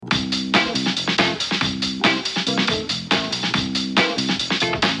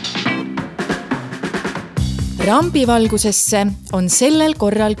Rambivalgusesse on sellel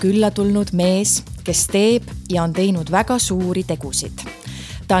korral külla tulnud mees, kes teeb ja on teinud väga suuri tegusid.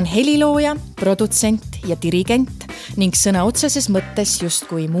 Ta on helilooja, produtsent ja dirigent ning sõna otseses mõttes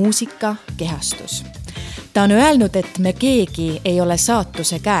justkui muusika, kehastus. Ta on öelnud, et me keegi ei ole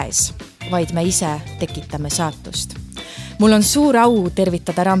saatuse käes, vaid me ise tekitame saatust. Mul on suur au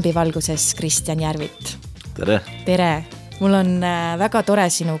tervitada Rambivalguses Kristjan Järvit. Tere! Tere! Mul on väga tore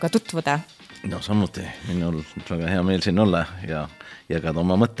sinuga tutvuda. No samuti, minul väga hea meel siin olla ja jagada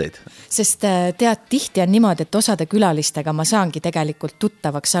oma mõtteid. Sest tead, tihti on niimoodi, et osade külalistega ma saangi tegelikult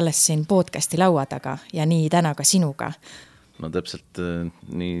tuttavaks alles siin podcasti laua taga ja nii täna ka sinuga. No täpselt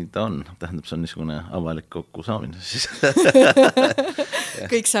nii ta on. Tähendab, see on niisugune avalik kokkusaamine siis.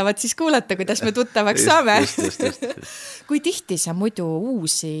 Kõik saavad siis kuulata, kuidas me tuttavaks saame. Just. Kui tihti sa muidu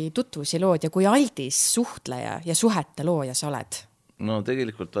uusi tutvusi lood ja kui aldis suhtleja ja suhete looja sa oled? No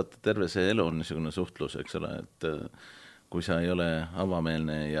tegelikult vaata, terve see elu on niisugune suhtlus, eks ole, et kui sa ei ole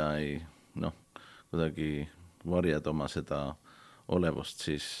avameelne ja ei kuidagi varjad oma seda olevust,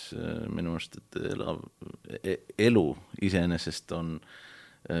 siis minu arust, et elu iseenesest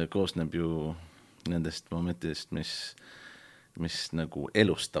koosneb ju nendest momentidest, mis nagu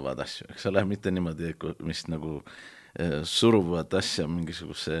elustavad asju, eks ole, mitte niimoodi, mis nagu suruvad asja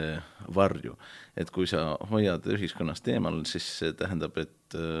mingisuguse varju. Et kui sa hoiad ühiskonnast eemal, siis see tähendab,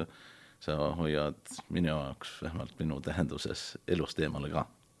 et sa hoiad minu jaoks, vähemalt minu tähenduses, elust eemale ka.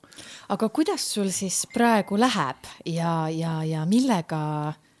 Aga kuidas sul siis praegu läheb ja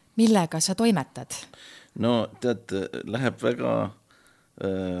millega sa toimetad? No tead, läheb väga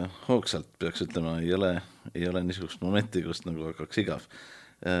hoogsalt, peaks ütlema, ei ole niisugust momenti, kus nagu hakkaks igav.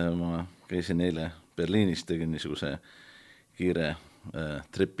 Ma käisin eile Berliinis, tegin niisuguse kiire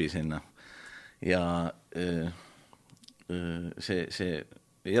tripi sinna ja see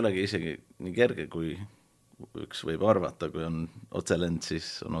ei olegi isegi nii kerge, kui üks võib arvata, kui on otselend,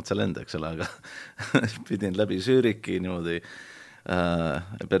 siis on otselend, eks ole, aga pidin läbi Süüriki niimoodi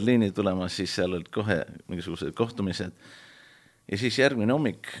Berliini tulema, siis seal olid kohe mingisugused kohtumised ja siis järgmine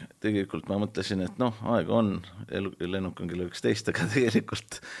hommik tegelikult ma mõtlesin, et aega on, lennuk on kell 11, aga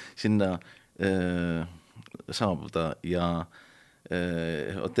tegelikult sinna saabuda ja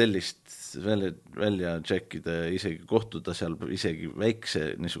hotellist välja tšekkida, isegi kohtuda seal, isegi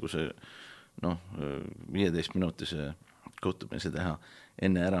väikse niisuguse 15-minutise kohtumise teha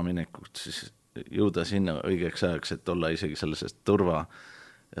enne äraminekut, siis jõuda sinna õigeks ajaks, et olla isegi selles turva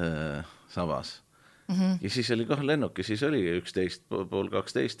savas. Ja siis oli kohe lennuk ja siis oli 11, pool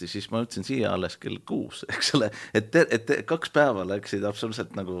 12 ja siis ma ütlesin siia alles kell 6, eks ole, et 2 päeva läksid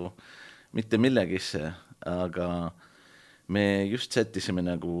absoluutselt nagu mitte millegisse, aga me just sättisime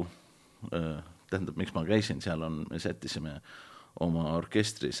nagu, tähendab, miks ma käisin, seal me sättisime oma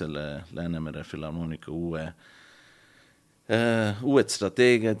orkestri selle Läänemere Filharmoonika uued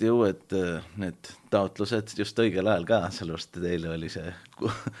strateegiad ja uued need taotlused just õigel ajal ka, sellepärast teile oli see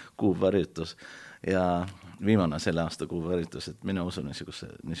kuuvarjutus ja viimane selle aasta kuuvarjutus, et mina usun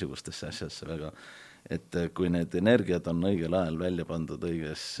niisugustesse asjasse väga, et kui need energiat on õigel ajal välja pandud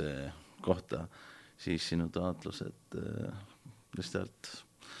õigesse kohta, siis sinu taotlused lihtsalt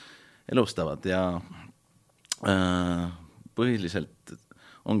elustavad ja põhiliselt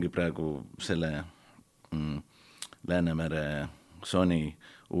ongi praegu selle Läänemere Sony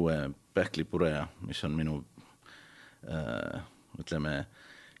uue pähklipureja, mis on minu ütleme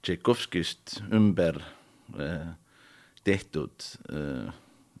Tšaikovskist ümber tehtud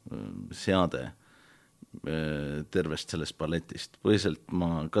seade tervest sellest balletist. Põhiliselt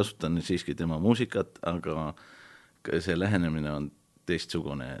ma kasutan siiski tema muusikat, aga see lähenemine on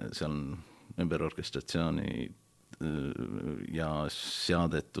teistsugune, see on ümberorkestratsiooni ja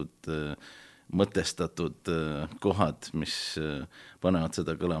seadetud, mõtestatud kohad, mis panevad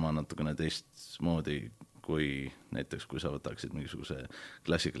seda kõlama natukene teistmoodi, kui näiteks kui sa võtaksid mingisuguse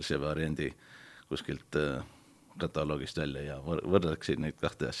klassikalise variandi kuskilt kataloogist välja ja võrdleksid neid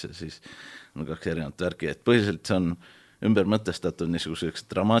kahte asja, siis on 2 erinevat värki, et põhiliselt see on ümber mõtestatud niisuguseks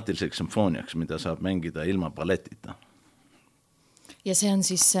dramaatiliseks sümfooniaks, mida saab mängida ilma balletita. Ja see on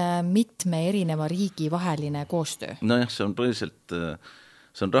siis mitme erineva riigi vaheline koostöö? Nojah, see on põhiliselt,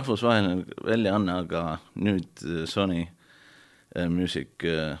 see on rahvusvaheline väljaanne, aga nüüd Sony Music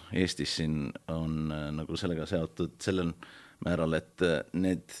Eestis siin on nagu sellega seotud sellel määral, et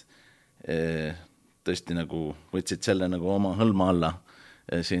need tõesti nagu võtsid selle nagu oma hõlma alla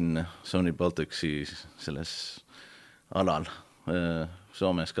siin Sony Balticsi selles alal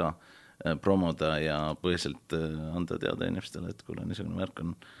Soomes ka promoda ja põhiliselt anda teada inimestele, et kuule, niisugune märk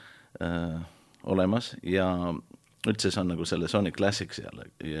on olemas ja üldse see on nagu selle Sony Classics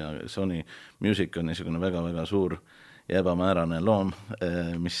ja Sony Music on niisugune väga-väga suur ja ebamäärane loom,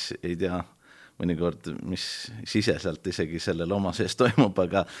 mis ei tea mõnikord, mis siseselt isegi selle looma sees toimub,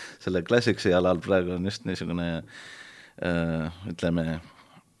 aga selle Classicsi alal praegu on just niisugune ütleme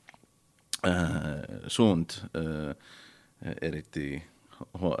suund eriti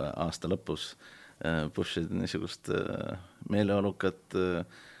aasta lõpus pushida niisugust meeleolukat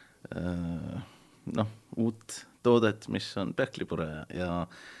uut toodet, mis on pähklipure ja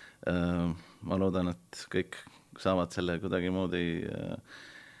ma loodan, et kõik saavad selle kuidagi moodi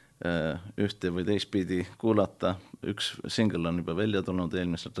ühte või teistpidi kuulata. Üks single on juba välja tulnud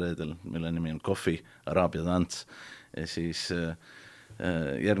eelmisel reedel, mille nimi on Coffee, Araabia tants. Ja siis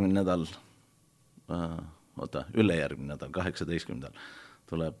järgmine nädal, ülejärgmine nädal, 18.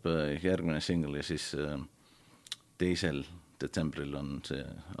 tuleb järgmine single ja siis 2. detsembril on see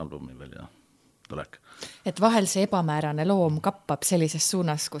albumi välja tulek. Et vahel see ebamäärane loom kappab sellises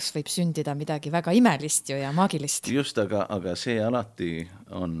suunas, kus võib sündida midagi väga imelist ju ja maagilist. Just, aga see alati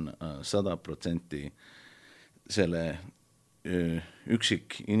on 100% selle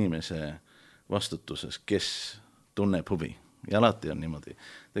üksik inimese vastutuses, kes tunneb huvi. Ja alati on niimoodi.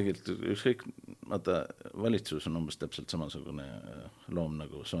 Tegelikult ükskõik, valitsus on umbes täpselt samasugune loom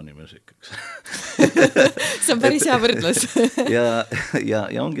nagu Sony Music. See on päris hea võrdlus.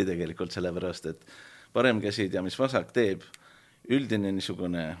 ja ongi tegelikult sellepärast, et parem käsi ja mis vasak teeb, üldine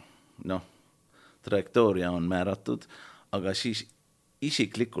niisugune trajektooria on määratud, aga siis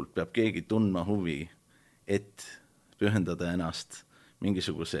isiklikult peab keegi tundma huvi, et pühendada ennast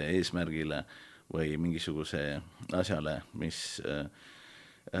mingisuguse eesmärgile või mingisuguse asjale, mis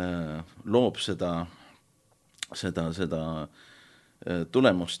loob seda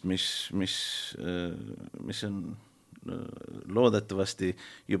tulemust, mis on loodetavasti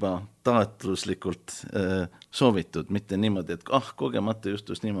juba taotluslikult soovitud, mitte niimoodi, et kogemata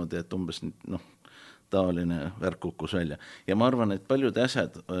justus niimoodi, et umbes taoline värk kukkus välja. Ja ma arvan, et paljud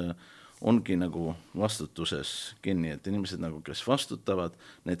asjad ongi nagu vastutuses kinni, et inimesed nagu, kes vastutavad,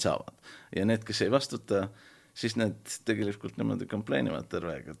 need saavad. Ja need, kes ei vastuta, siis need tegelikult niimoodi kompleenivad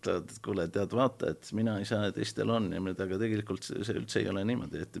terve aeg, et kuule, tead vaata, et mina ei saa, teistel on, aga tegelikult see üldse ei ole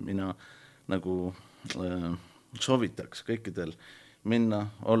niimoodi, et mina nagu soovitaks kõikidel minna,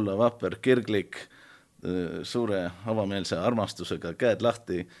 olla vapper, kirglik, suure avameelse armastusega, käed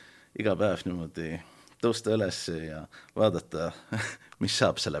lahti, iga päev niimoodi tõusta üles ja vaadata, mis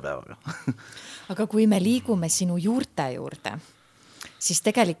saab selle päevaga. Aga kui me liigume sinu juurte juurde, siis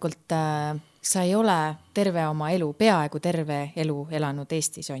tegelikult sa ei ole terve oma elu, peaaegu terve elu elanud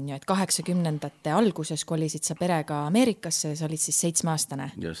Eestis, on ju, et 80ndate alguses kolisid sa perega Ameerikasse ja sa olid siis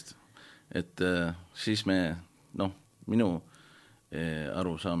 7-aastane. Just, et siis me, minu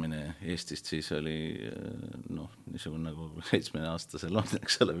arusaamine Eestist siis oli niisugune nagu 7-aastasel on,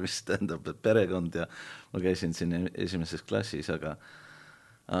 eks ole, mis tähendab, et perekond ja ma käisin siin esimeses klassis, aga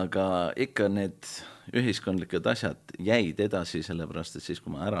ikka need ühiskondlikud asjad jäid edasi, sellepärast, et siis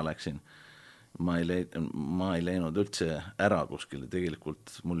kui ma ära läksin, ma ei läinud üldse ära kuskile,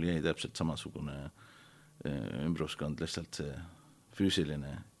 tegelikult mul jäi täpselt samasugune ümbruskond, lihtsalt see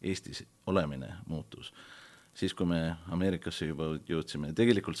füüsiline Eestis olemine muutus. Siis kui me Ameerikasse juba jõudsime,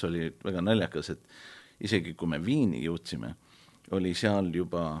 tegelikult see oli väga naljakas, et isegi kui me Viini jõudsime, oli seal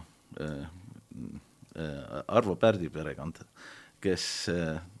juba Arvo Pärdi perekond, kes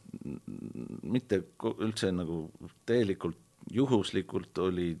mitte üldse nagu täielikult juhuslikult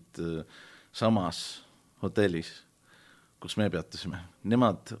olid samas hotellis, kus me peatusime.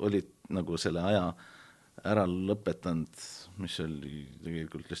 Nemad olid nagu selle aja ära lõpetanud, mis oli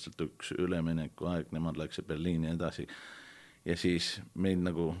tegelikult lihtsalt üks ülemineku aeg, nemad läksid Berliini edasi. Ja siis meil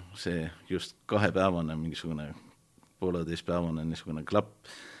nagu see just 2-päevane, mingisugune 1,5-päevane niisugune klapp,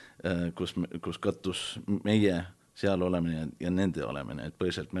 kus kattus meie seal olemine ja nende olemine, et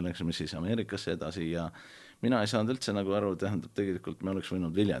põhiliselt me läksime siis Ameerikasse edasi ja mina ei saanud üldse nagu aru, tähendab tegelikult me oleks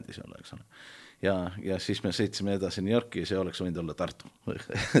võinud Viljandis olla, eks ole. Ja siis me sõitsime edasi New Yorki ja see oleks võinud olla Tartu.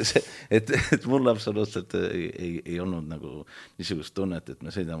 et mul absoluutselt ei olnud nagu niisugust tunnet, et me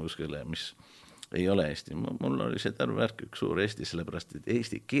sõidame kuskile, mis ei ole Eesti. Mul oli see terve värk üks suur Eesti, sellepärast, et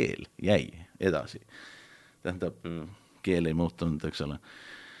eesti keel jäi edasi. Tähendab, keel ei muutunud, eks ole.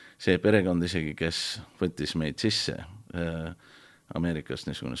 See perekond isegi, kes võttis meid sisse, Ameerikas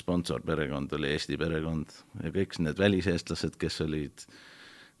niisugune sponsor perekond oli Eesti perekond ja kõik need väliseestlased, kes olid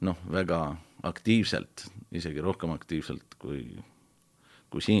väga aktiivselt, isegi rohkem aktiivselt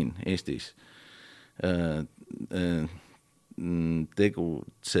kui siin Eestis,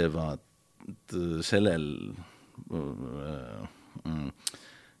 tegutsevad sellel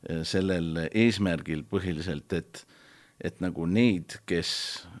sellel eesmärgil põhiliselt, et nagu neid, kes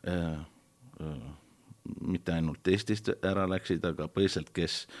mitte ainult Eestist ära läksid, aga põhiliselt,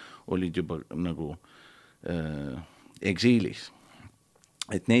 kes olid juba nagu eksiilis.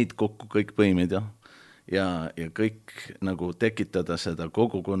 Et neid kokku kõik põimida ja kõik nagu tekitada seda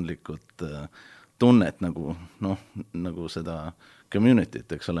kogukondlikult tunnet nagu, nagu seda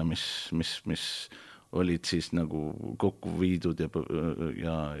community't, eks ole, mis olid siis nagu kokku viidud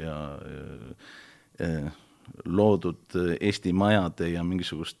ja loodud Eesti majade ja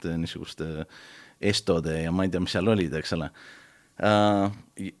mingisuguste niisuguste estode ja ma ei tea, mis seal olid, eks ole.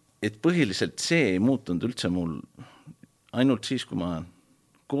 Et põhiliselt see ei muutunud üldse mul ainult siis, kui ma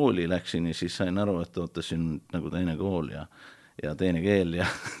kooli läksin ja siis sain aru, et ootasin nagu teine kool ja teine keel ja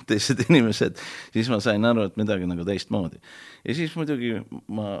teised inimesed, siis ma sain aru, et midagi nagu teistmoodi. Ja siis muidugi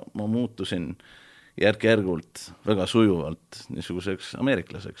ma muutusin järk-järgult väga sujuvalt niisuguseks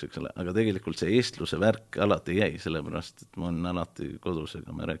ameeriklaseks, eks ole, aga tegelikult see eestluse värk alati jäi, sellepärast, et ma olen alati kodus,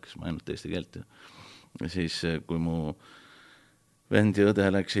 ega me rääkisime ainult eesti keelt. Ja siis, kui mu vend ja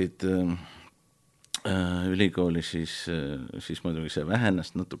õde läksid ülikooli, siis muidugi see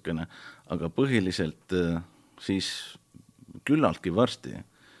vähenes natukene, aga põhiliselt siis küllaltki varsti,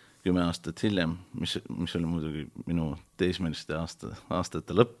 10 aastat hiljem, mis oli muidugi minu teismeliste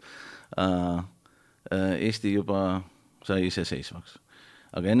aastate lõpp, Eesti juba sai iseseisvaks.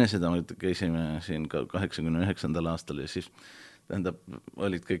 Aga enne seda me käisime siin 89. aastal ja siis tähendab,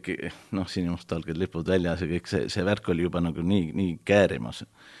 olid kõik sinimustvalged lipud väljas ja kõik see värk oli juba nagu nii käärimas.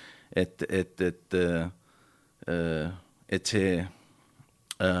 Et see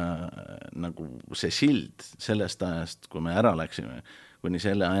nagu see sild sellest ajast, kui me ära läksime, kuni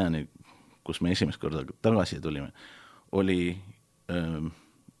selle ajani, kus me esimest korda tagasi tulime, oli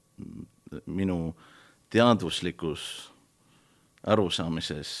minu teadvuslikus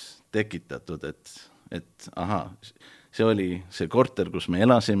arusaamises tekitatud, et aha, see oli see korter, kus me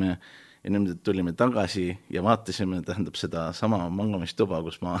elasime ja nüüd tulime tagasi ja vaatasime, tähendab seda sama mangamistuba,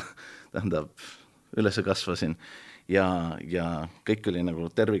 kus ma üles kasvasin ja kõik oli nagu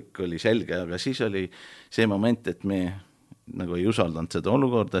tervik oli selge, aga siis oli see moment, et me nagu ei usaldanud seda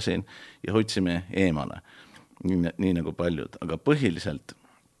olukorda siin ja hoidsime eemale, nii nagu paljud, aga põhiliselt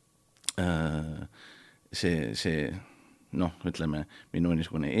see ütleme, minu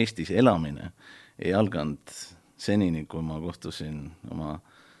niisugune Eestis elamine ei alganud senini, kui ma kohtusin oma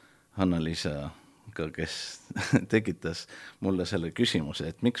Hanna-Liisaga, kes tekitas mulle selle küsimuse,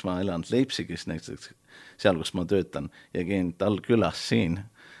 et miks ma elan Leipzigis, näiteks seal, kus ma töötan, ja käin tal külas siin.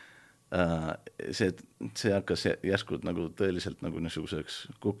 See hakkas järskud nagu tõeliselt nagu niisuguseks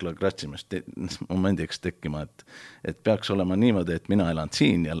kukla kratsimast momendiks tekkima, et peaks olema niimoodi, et mina elan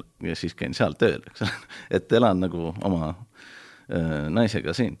siin ja siis käin seal tööl, et elan nagu oma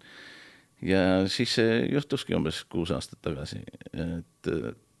naisega siin. Ja siis see juhtuski umbes 6 aastat tagasi, et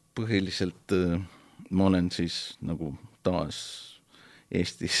põhiliselt ma olen siis nagu taas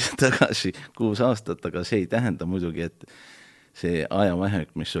Eestis tagasi 6 aastat, aga see ei tähenda muidugi, et see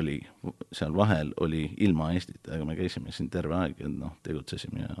ajavahek, mis oli seal vahel, oli ilma Eestit, aga me käisime siin terve aeg ja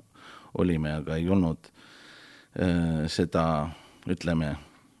tegutsesime ja olime, aga ei olnud seda, ütleme,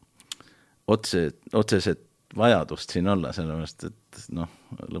 otseset vajadust siin olla, sellepärast, et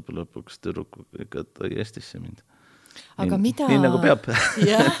lõpuks tüdruku ikka tõi Eestisse mind. Aga mida... Nii nagu peab.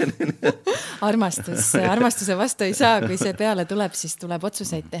 Armastuse vastu ei saa, kui see peale tuleb, siis tuleb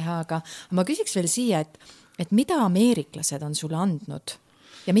otsuseid teha, aga ma küsiks veel siia, et mida ameeriklased on sulle andnud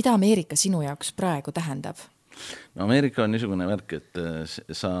ja mida Ameerika sinu jaoks praegu tähendab? No Ameerika on niisugune värk, et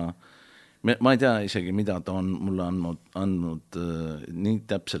ma ei tea isegi, mida ta on mulle andnud nii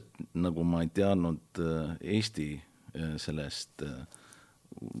täpselt, nagu ma ei teadnud Eesti sellest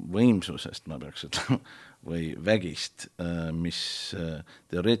võimsusest, ma peaks ütlema, või vägist, mis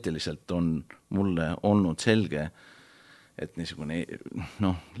teoreetiliselt on mulle olnud selge, et niisugune,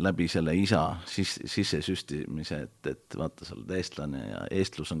 läbi selle isa sissesüstimise, et vaata, sa oled eestlane ja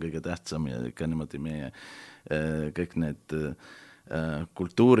eestlus on kõige tähtsam ja ikka niimoodi meie kõik need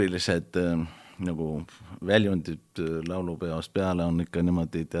kultuurilised nagu väljundid laulupeost peale on ikka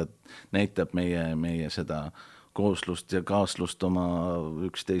niimoodi, näitab meie seda kooslust ja kaaslust oma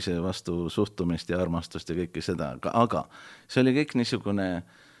üksteise vastu suhtumist ja armastust ja kõike seda, aga see oli kõik niisugune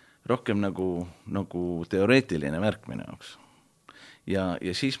rohkem nagu teoreetiline värk minu jaoks. Ja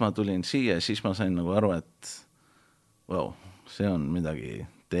siis ma tulin siia ja siis ma sain nagu aru, et wow, see on midagi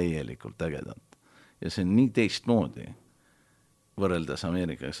täielikult ägedat. Ja see on nii teistmoodi võrreldes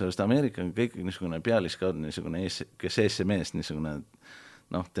Ameerikaga, sellest Ameerika on kõik niisugune pealiskaud, niisugune kes mees, niisugune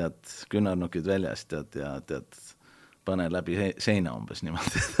tead, künnarnukid väljas, tead, pane läbi seina umbes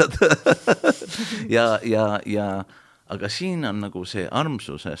niimoodi. Aga siin on nagu see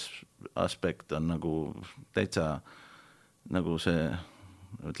armsuse aspekt on nagu täitsa nagu see,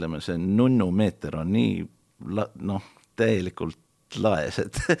 ütleme, see nunnumeeter on nii täielikult laes,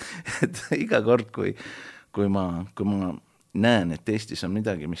 et iga kord, kui ma näen, et Eestis on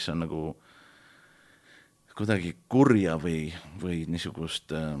midagi, mis on nagu kuidagi kurja või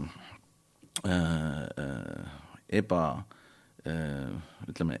niisugust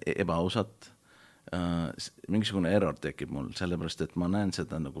ebaausat, mingisugune error tekib mul, sellepärast, et ma näen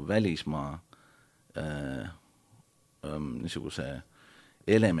seda nagu välismaa niisuguse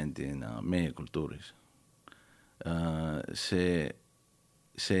elemendina meie kultuuris. See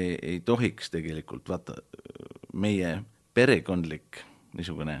ei tohiks tegelikult, vaata, meie perekondlik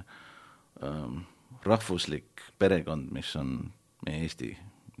niisugune rahvuslik perekond, mis on meie Eesti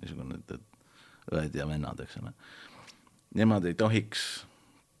niisugune õed ja vennad, eks ole. Nemad ei tohiks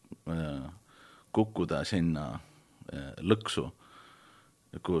kukkuda sinna lõksu,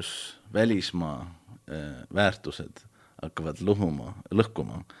 kus välismaa väärtused hakkavad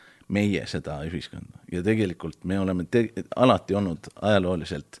lõhkuma meie seda ühiskonda. Ja tegelikult me oleme alati olnud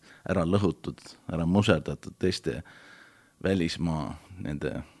ajalooliselt ära lõhutud, ära muserdatud teiste välismaa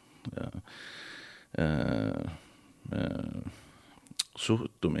nende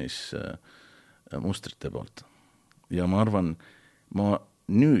suhtumismustrite poolt. Ja ma arvan, ma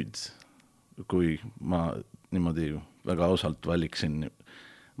nüüd, kui ma niimoodi väga ausalt valiksin,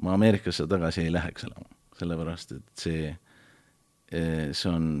 ma Ameerikasse tagasi ei läheks elama, sellepärast, et see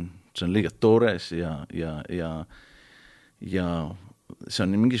on liiga toores ja see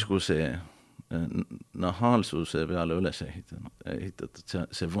on mingisuguse nahaalsuse peale üles ehitatud.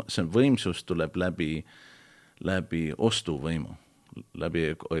 See võimsus tuleb läbi ostuvõimu,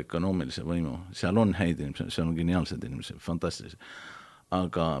 läbi ökonoomilise võimu. Seal on häid inimesi, seal on geniaalsed inimesi, fantastilised.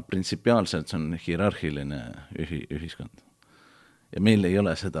 Aga printsipiaalselt see on hierarhiline ühiskond. Ja meil ei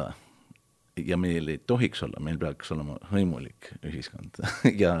ole seda, ja meil ei tohiks olla, meil peaks olema hõimulik ühiskond.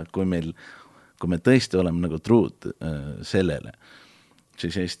 Ja kui me tõesti oleme nagu truud sellele,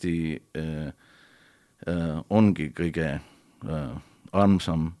 siis Eesti ongi kõige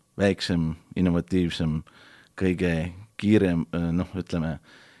armsam, väiksem, innovatiivsem, kõige kiirem,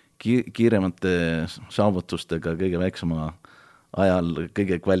 kiiremate saavutustega, kõige väiksema ajal,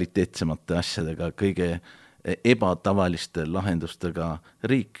 kõige kvaliteetsemate asjadega, kõige ebatavaliste lahendustega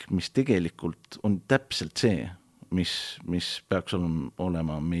riik, mis tegelikult on täpselt see, mis peaks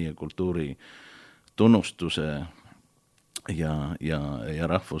olema meie kultuuri tunnustuse ja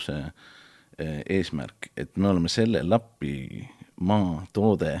rahvuse eesmärk, et me oleme selle lappi maa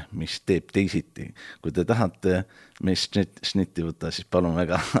toode, mis teeb teisiti. Kui te tahate mees šnitti võtta, siis palun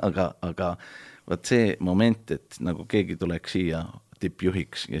väga, aga vaat see moment, et nagu keegi tuleks siia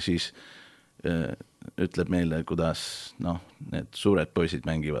tippjuhiks ja siis ütleb meile, kuidas need suured poisid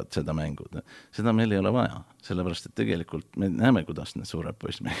mängivad seda mängud. Seda meil ei ole vaja, sellepärast, et tegelikult me näeme, kuidas need suured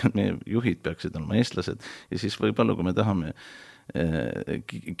poisid mängivad. Meie juhid peaksid olema eestlased ja siis võib-olla, kui me tahame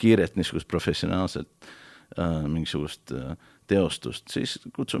kiiret niisugust professionaalset mingisugust teostust, siis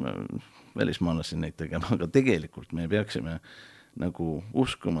kutsume välismaalasi neid tegema, aga tegelikult me peaksime nagu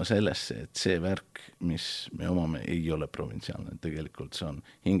uskuma sellesse, et see värk, mis me omame, ei ole provintsiaalne. Tegelikult see on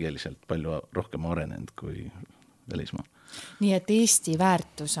hingeliselt palju rohkem arenenud kui välismaa. Nii et Eesti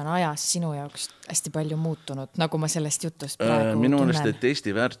väärtus on ajas sinu jaoks hästi palju muutunud, nagu ma sellest jutust praegu minu meelest, et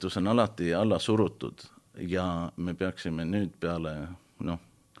Eesti väärtus on alati alla surutud ja me peaksime nüüd peale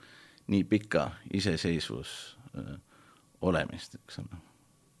nii pikka iseseisvus olemist, eks ole.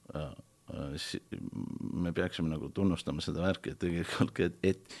 Me peaksime nagu tunnustama seda värki, et tegelikult,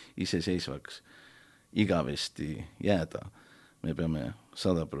 et iseseisvaks igavesti jääda, me peame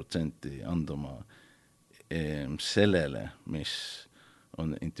 100% anduma sellele, mis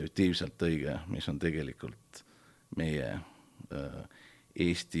on intuitiivselt õige, mis on tegelikult meie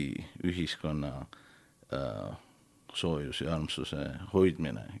Eesti ühiskonna soojus ja armsuse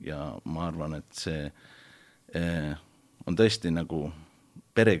hoidmine ja ma arvan, et see on tõesti nagu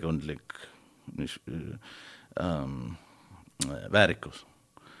perekondlik väärikus,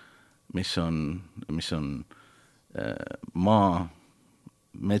 mis on maa,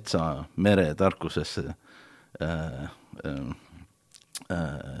 metsa, mere tarkusesse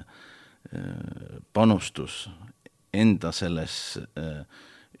panustus enda selles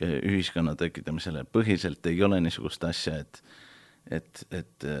ühiskonna tekitamisele. Põhiselt ei ole niisugust asja, et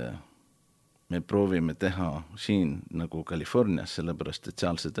me proovime teha siin nagu Californias, sellepärast, et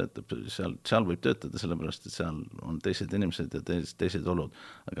seal see töötab, seal võib töötada, sellepärast, et seal on teised inimesed ja teised olud,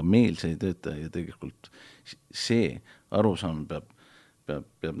 aga meil see ei tööta ja tegelikult see arusaam peab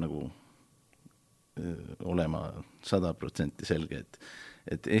nagu olema 100% selge,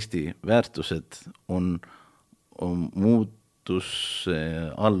 et Eesti väärtused on muutuse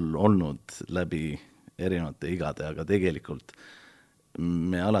all olnud läbi erinevate igade, aga tegelikult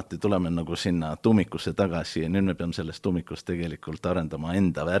me alati tuleme nagu sinna tummikusse tagasi ja nüüd me peame sellest tummikust tegelikult arendama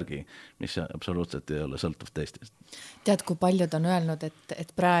enda värgi, mis absoluutselt ei ole sõltuv teistest. Tead, kui paljud on öelnud,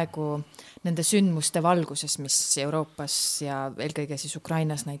 et praegu nende sündmuste valguses, mis Euroopas ja eelkõige siis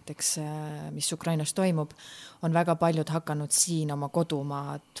Ukrainas näiteks, mis Ukrainas toimub, on väga paljud hakanud siin oma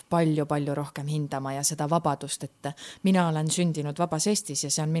kodumaad palju rohkem hindama ja seda vabadust, et mina olen sündinud vabas Eestis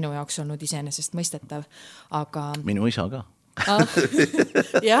ja see on minu jaoks olnud iseenesest mõistetav, aga... Minu isa ka.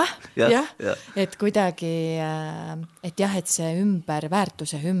 jah, et kuidagi, et see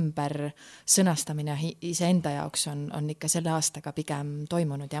väärtuse ümber sõnastamine iseenda jaoks on ikka selle aastaga pigem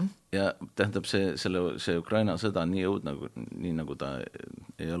toimunud, jah? Ja tähendab see Ukraina sõda nii jõud, nii nagu ta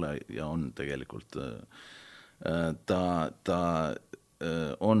ei ole ja on tegelikult, ta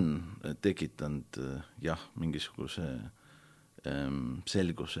on tekitanud mingisuguse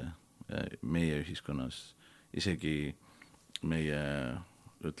selguse meie ühiskonnas, isegi meie,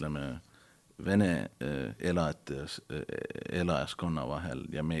 ütleme, Vene elajaskonna vahel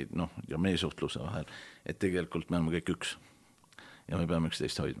ja meie suhtluse vahel, et tegelikult me oleme kõik üks ja me peame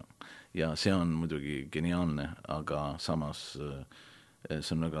üksteist hoidma. Ja see on muidugi geniaalne, aga samas see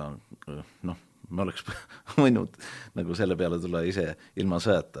on väga, me oleks võinud nagu selle peale tulla ise ilma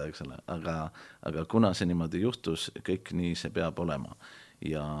sõjata, eks ole, aga kuna see niimoodi juhtus, kõik nii see peab olema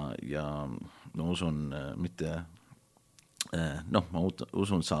ja usun mitte ma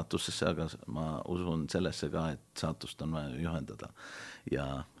usun saatusesse, aga ma usun sellesse ka, et saatust on vaja juhendada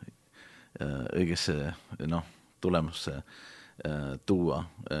ja õigesse tulemusse tuua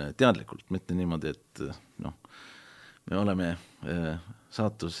teadlikult, mitte niimoodi, et me oleme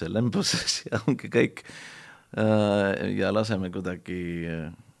saatuse lembuses ja ongi kõik ja laseme kuidagi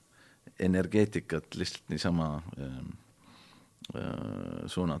energeetikat lihtsalt niisama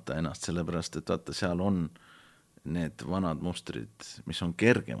suunata ennast, sellepärast, et vaata, seal on need vanad mustrid, mis on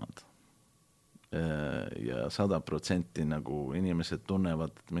kergemad ja 100% nagu inimesed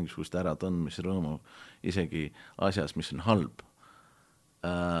tunnevad mingisugust äratõndmisrõõmu isegi asjas, mis on halb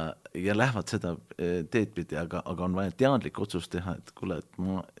ja lähevad seda teed pidi, aga on vaja teadlik otsus teha, et kuule, et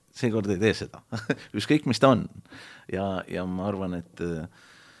ma seekord ei tee seda ükskõik mis ta on ja ma arvan, et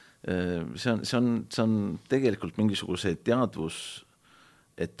see on tegelikult mingisuguse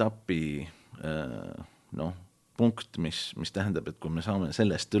teadvusetapi punkt, mis tähendab, et kui me saame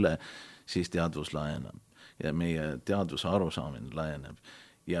sellest üle, siis teadvus laieneb ja meie teadvuse arusaamine laieneb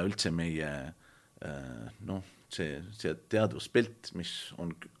ja üldse meie see teadvuspilt, mis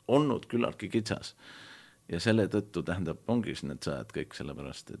on olnud küllaltki kitsas ja selle tõttu tähendab ongi need sõjad kõik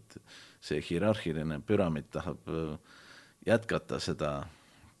sellepärast, et see hierarhiline püramid tahab jätkata seda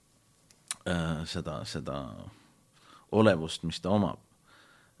olevust, mis ta omab,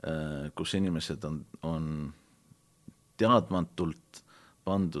 kus inimesed on teadmatult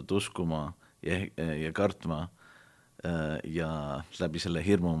pandud uskuma ja kartma ja läbi selle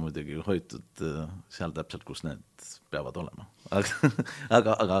hirmu muidugi hoitud seal täpselt, kus need peavad olema.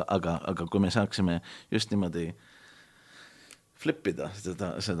 Aga kui me saaksime just niimoodi flippida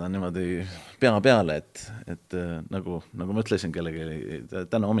seda niimoodi pea peale, et nagu ma ütlesin kellegi,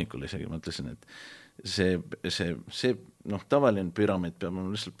 täna hommikul isegi ma ütlesin, et see tavaline püramid peab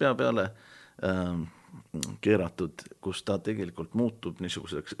lihtsalt pea peale keeratud, kus ta tegelikult muutub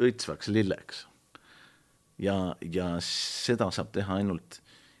niisuguseks õitsvaks lilleks. Ja seda saab teha ainult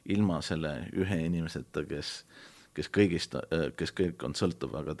ilma selle ühe inimeseta, kes kõik on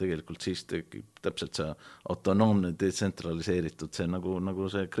sõltuv, aga tegelikult siis tekib täpselt see autonoomne, detsentraliseeritud, see nagu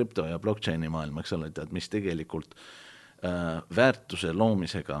see krüpto- ja blockchaini maailm, eks ole, mis tegelikult väärtuse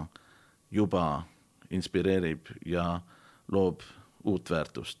loomisega juba inspireerib ja loob uut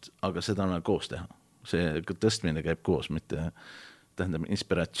väärtust, aga seda on koos teha. See tõstmine käib koos, mitte tähendab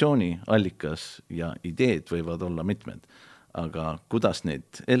inspiratsiooni allikas ja ideed võivad olla mitmed, aga kuidas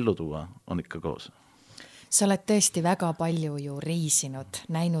neid ellu tuua on ikka koos. Sa oled tõesti väga palju ju reisinud,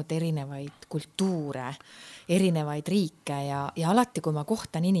 näinud erinevaid kultuure, erinevaid riike ja alati, kui ma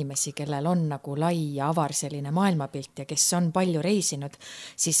kohtan inimesi, kellel on nagu lai ja avar selline maailmapilt ja kes on palju reisinud,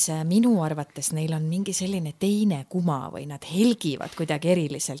 siis minu arvates neil on mingi selline teine kuma või nad helgivad kuidagi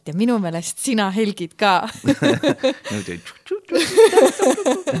eriliselt ja minu meelest sina helgid ka.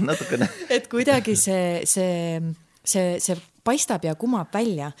 Et kuidagi see paistab ja kumab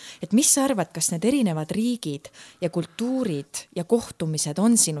välja, et mis sa arvad, kas need erinevad riigid ja kultuurid ja kohtumised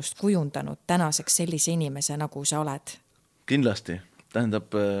on sinust kujundanud tänaseks sellise inimese, nagu sa oled? Kindlasti.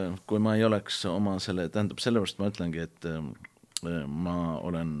 Tähendab, kui ma ei oleks oma sellepärast ma ütlengi, et ma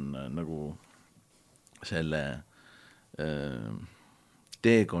olen nagu selle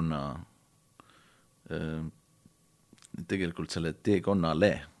teekonna, tegelikult selle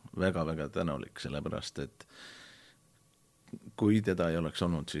teekonnale väga-väga tänulik, sellepärast, et kui teda ei oleks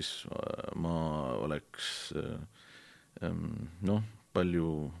olnud, siis ma oleks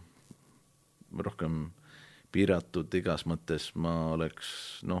palju rohkem piiratud igas mõttes, ma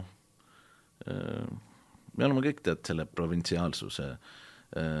oleks me oleme kõik selle provintsiaalsuse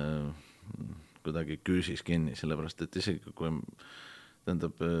kuidagi küüsis kinni, sellepärast, et isegi kui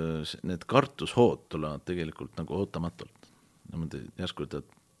need kartushood tulevad tegelikult nagu ootamatult, järsku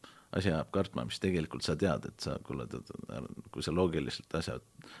asi ajab kartma, mis tegelikult sa tead, et sa, kui sa loogiliselt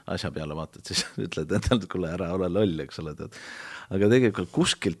asja peale vaatad, siis ütled, et kuule, ära ole loll, eks ole, tead. Aga tegelikult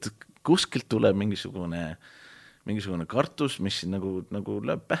kuskilt tuleb mingisugune kartus, mis nagu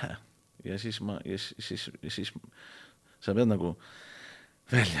lööb pähe ja siis sa pead nagu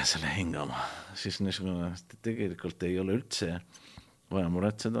välja selle hingama. Siis tegelikult ei ole üldse vaja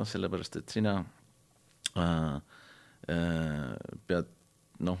muretseda, sellepärast, et sina pead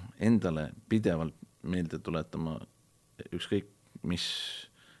endale pidevalt meelde tuletama ükskõik mis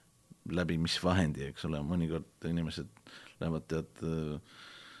vahendi, eks ole, mõnikord inimesed lähevad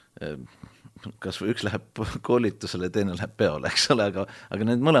kas või üks läheb koolitusele, teine läheb peole, eks ole, aga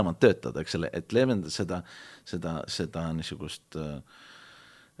need mõlemad töötavad, eks ole, et leevendada seda niisugust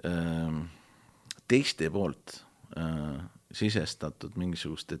teiste poolt sisestatud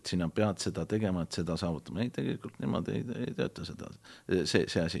mingisugust, et sina pead seda tegema, et seda saavutama. Ei, tegelikult niimoodi ei tööta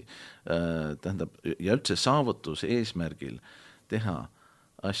see asi. Tähendab, ja üldse saavutus eesmärgil teha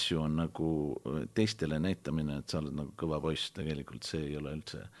asju on nagu teistele näitamine, et sa oled nagu kõva poiss, tegelikult see ei ole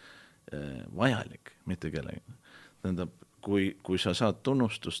üldse vajalik, mitte kellegi. Tähendab, kui sa saad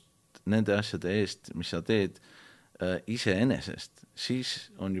tunnustust nende asjade eest, mis sa teed iseenesest,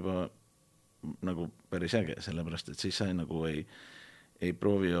 siis on juba nagu päris äge, sellepärast, et siis sa nagu ei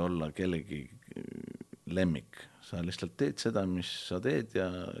proovi olla kellegi lemmik. Sa lihtsalt teed seda, mis sa teed ja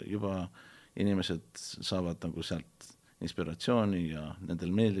juba inimesed saavad nagu sealt inspiratsiooni ja nendel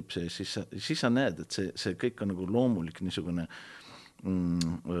meeldib see, siis sa näed, et see kõik on nagu loomulik niisugune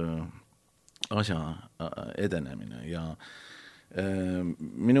asja edenemine ja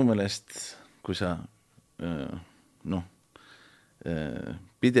minu meelest, kui sa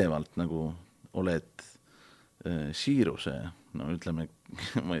pidevalt nagu oled siiruse, ütleme,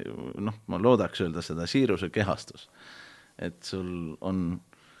 ma loodaks öelda seda siiruse kehastus, et sul on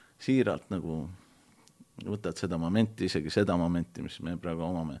siiralt nagu võtad seda momenti, isegi seda momenti, mis me praegu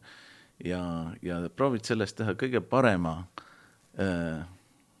omame ja proovid sellest teha kõige parema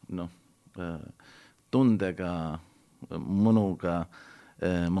tundega, mõnuga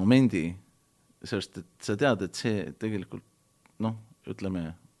momendi, sest et sa tead, et see tegelikult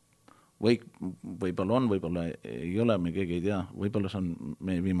ütleme, võib-olla on, võib-olla ei ole, me keegi ei tea, võib-olla see on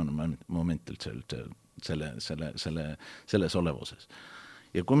meie viimane moment üldse selles olevuses.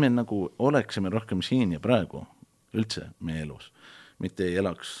 Ja kui me nagu oleksime rohkem siin ja praegu üldse meie elus, mitte ei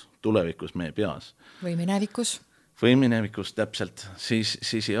elaks tulevikus meie peas. Või minevikus, täpselt, siis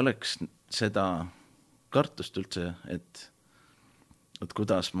ei oleks seda kartust üldse, et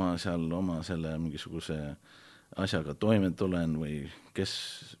kuidas ma seal oma selle mingisuguse asjaga toime tulen või kes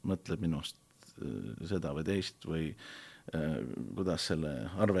mõtleb minust seda või teist või kuidas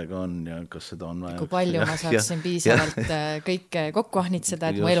selle arvega on ja kas seda on vaja. Kui palju ma saaksin piisavalt kõike kokku ahnitseda,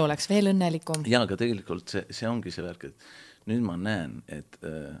 et mu elu oleks veel õnnelikum. Ja, aga tegelikult see ongi see värk, et nüüd ma näen, et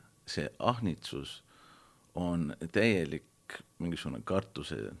see ahnitsus on täielik mingisugune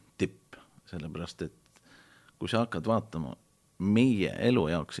kartuse tipp, sellepärast, et kui sa hakkad vaatama, meie elu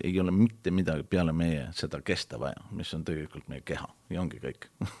jaoks ei ole mitte midagi peale meie seda kesta vaja, mis on tegelikult meie keha ja ongi kõik.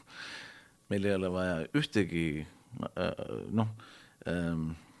 Meil ei ole vaja ühtegi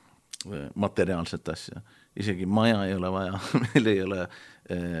materiaalset asja, isegi maja ei ole vaja, meil ei ole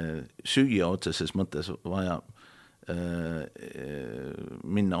süüa otseses mõttes vaja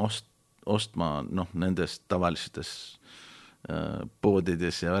minna ostma nendest tavalistes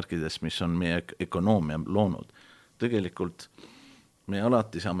poodides ja värkides, mis on meie ökonoomia loonud. Tegelikult me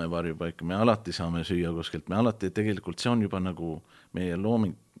alati saame varjupaika, me alati saame süüa kuskilt, me alati tegelikult see on juba nagu meie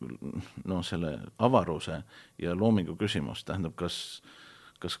looming, selle avaruse ja loomingu küsimus, tähendab kas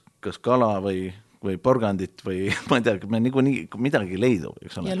kala või porgandit või ma ei tea, me niikuinii midagi leidu,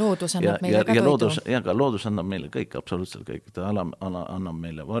 eks ole. Ja loodus annab meile ka toidu. Ja ka loodus annab meile kõik, absoluutselt kõik. Ta annab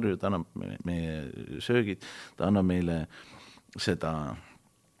meile varju, ta annab meie söögid, ta annab meile seda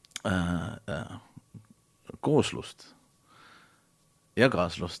kooslust ja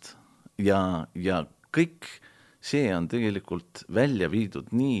kaaslust ja kõik see on tegelikult välja viidud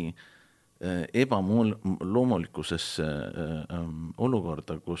nii ebamoomulikusesse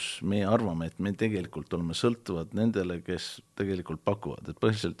olukorda, kus me arvame, et me tegelikult oleme sõltuvad nendele, kes tegelikult pakuvad, et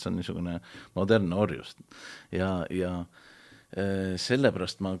põhiliselt see on niisugune modernne orjust ja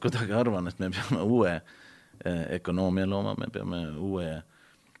sellepärast ma kuidagi arvan, et me peame uue ökonoomia looma, me peame uue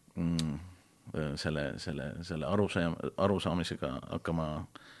selle arusaamisega hakkama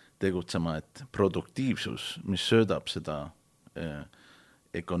tegutsema, et produktiivsus, mis söödab seda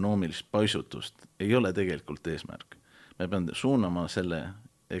ökonoomilist paisutust, ei ole tegelikult eesmärk. Me peame suunama selle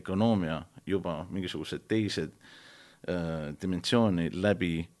ökonoomia juba mingisuguse teise dimensiooni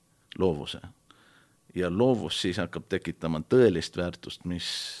läbi loovuse. Ja loovus siis hakkab tekitama tõelist väärtust, mis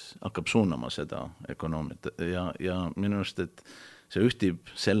hakkab suunama seda ökonoomiat ja minu arust, et see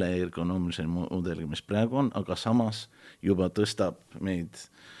ühtib selle ökonoomilise mudeliga, mis praegu on, aga samas juba tõstab meid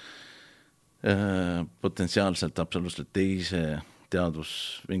potentsiaalselt absoluutselt teise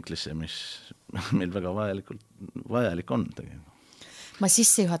teadusvinklisse, mis meil väga vajalik on tegelikult. Ma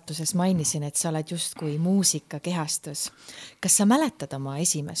sissejuhatuses mainisin, et sa oled justkui muusika kehastus. Kas sa mäletad oma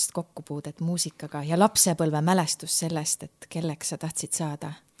esimest kokkupuudet muusikaga ja lapsepõlve mälestus sellest, et kelleks sa tahtsid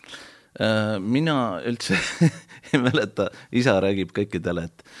saada? Mina üldse ei mäleta, isa räägib kõikidele,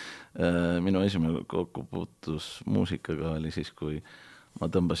 et minu esimene kokkupuutus muusikaga oli siis, kui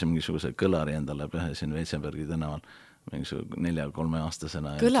ma tõmbasin mingisuguse kõlari endale pähe siin Veitsenbergi tänaval, mingisugune 4-3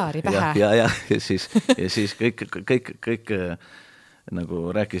 aastasena. Kõlari pähe? Ja siis kõik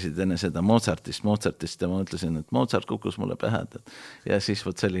nagu rääkisid enne seda Mozartist ja ma ütlesin, et Mozart kukkus mulle pähe ja siis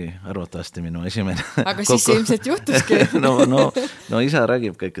see oli arvatavasti minu esimene aga siis see ilmselt juhtuski no isa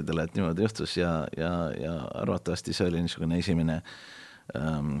räägib kõikidele, et niimoodi juhtus ja arvatavasti see oli niisugune esimene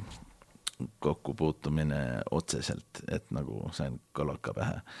kokkupuutumine otseselt, et nagu sain koloka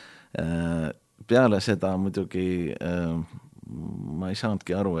pähe. Peale seda muidugi ma ei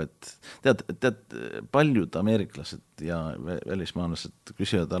saanudki aru, et tead, paljud ameeriklased ja välismaalased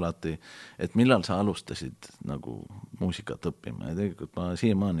küsivad alati, et millal sa alustasid nagu muusikat õppima ja tegelikult ma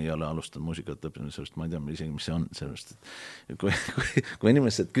siiamaani ei ole alustanud muusikat õppima, sellepärast ma ei tea isegi, mis see on, sellepärast, et kui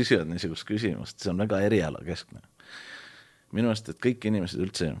inimesed küsivad niisugust küsimust, see on väga eriala keskne. Minu arust, et kõik inimesed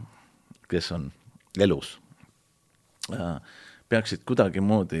üldse, kes on elus, peaksid kuidagi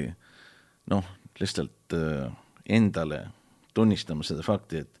moodi lihtsalt endale tunnistama seda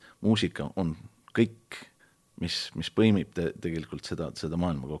fakti, et muusika on kõik, mis põimib tegelikult seda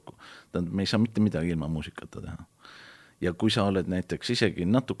maailma kokku. Me ei saa mitte midagi ilma muusikata teha. Ja kui sa oled näiteks isegi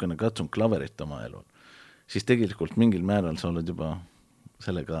natukene katsunud klaverit oma elul, siis tegelikult mingil määral sa oled juba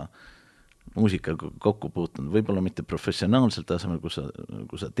sellega muusika kokku puutunud, võib-olla mitte professionaalselt tasemel, kui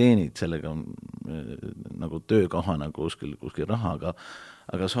sa teenid sellega nagu töökohana kuskil raha,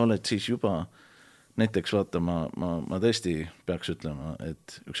 aga sa oled siis juba näiteks vaata, ma tõesti peaks ütlema,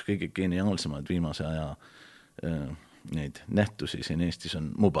 et üks kõige geniaalsemaid viimase aja neid nähtusi siin Eestis on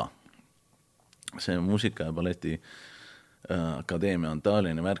Muba. See muusika ja balleti akadeemia on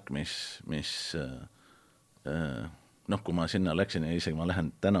taoline värk, mis kui ma sinna läksin ja isegi ma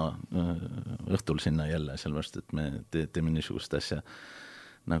lähen täna õhtul sinna jälle, sellepärast, et me teeme niisugust asja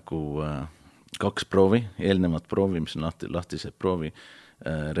nagu 2 proovi, eelnevat proovi, mis on lahtised proovi.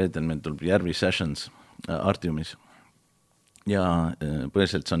 Reedel meil tuleb Järvi Sessions Artiumis ja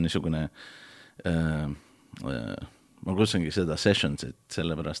põhiliselt see on niisugune ma kutsungi seda sessions, et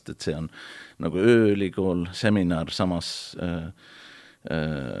sellepärast, et see on nagu ööülikool, seminar, samas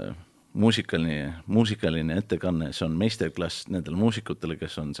muusikaline ettekanne, see on meisterklass nendele muusikutele,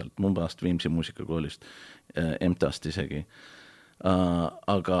 kes on sealt Mumbast, Viimsi muusikakoolist, MTAst isegi,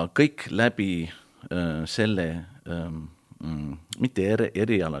 aga kõik läbi selle mitte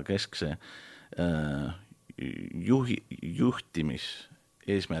eriala keskse juhtimis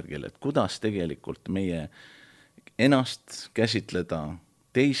eesmärgil, et kuidas tegelikult meie ennast käsitleda,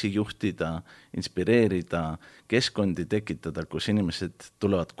 teisi juhtida, inspireerida, keskkondi tekitada, kus inimesed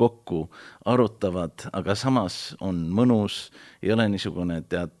tulevad kokku, arutavad, aga samas on mõnus, ei ole niisugune,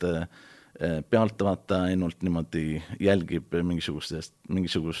 tead, pealtvaata ainult niimoodi jälgib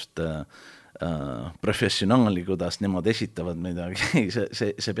mingisugust professionaali, kuidas nemad esitavad midagi.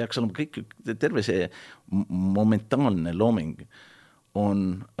 See peaks olema kõik, terve see momentaalne looming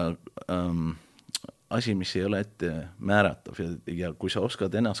on asi, mis ei ole ette määratav ja kui sa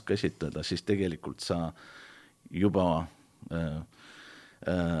oskad ennast käsitleda, siis tegelikult sa juba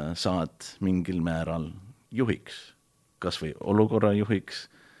saad mingil määral juhiks, kas või olukorra juhiks,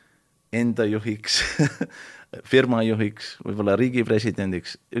 enda juhiks, firma juhiks, võib-olla riigi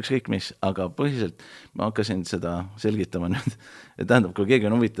presidendiks, ükskõik mis, aga põhiliselt ma hakkasin seda selgitama nüüd. Tähendab, kui keegi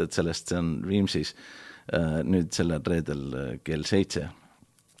on huvitatud sellest, see on Viimsis nüüd sellel reedel kell 7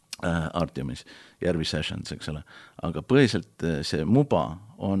 Artemis, Järvi sessions, eks ole. Aga põhiliselt see Muba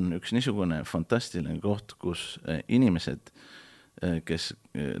on üks niisugune fantastiline koht, kus inimesed, kes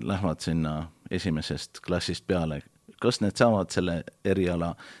lähevad sinna esimesest klassist peale, kas need saavad selle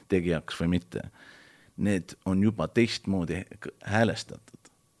eriala tegijaks või mitte. Need on juba teistmoodi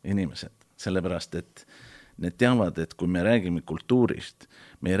häälestatud inimesed, sellepärast, et need teavad, et kui me räägime kultuurist,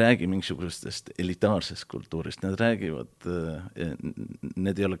 me ei räägi mingisugustest elitaarsest kultuurist, need räägivad,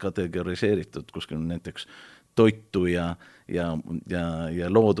 need ei ole kategoriseeritud kuskil näiteks toitu ja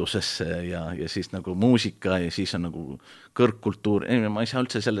loodusesse ja siis nagu muusika ja siis on nagu kõrgkultuur, ma ei saa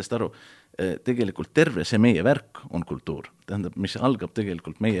üldse sellest aru. Tegelikult terve see meie värk on kultuur, tähendab, mis algab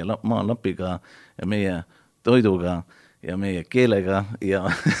tegelikult meie maalapiga ja meie toiduga ja meie keelega ja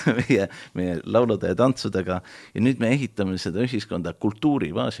meie laulude ja tantsudega ja nüüd me ehitame seda ühiskonda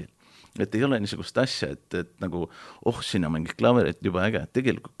kultuuri baasil. Et ei ole niisugust asja, et nagu sinna mängid klaverit juba äge, et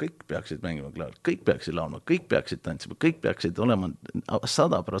tegelikult kõik peaksid mängima klaverit, kõik peaksid laulma, kõik peaksid tantsima, kõik peaksid olema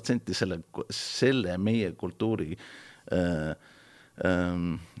 100% selle meie kultuuri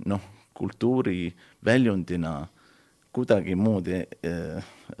kultuuri väljundina kuidagi moodi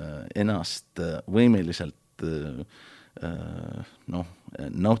ennast võimeliselt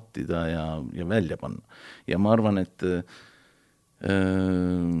nautida ja välja panna. Ja ma arvan, et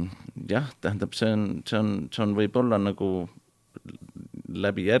tähendab, see on võib-olla nagu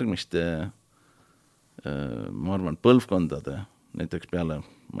läbi järgmiste ma arvan põlvkondade, näiteks peale,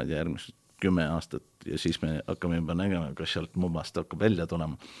 ma ei tea, järgmist 10 aastat ja siis me hakkame juba nägema, kas sealt Mubast hakkab välja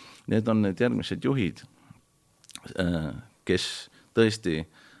tulema. Need on need järgmised juhid, kes tõesti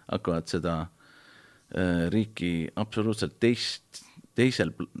hakkavad seda riiki absoluutselt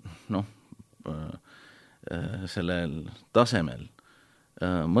teisel sellel tasemel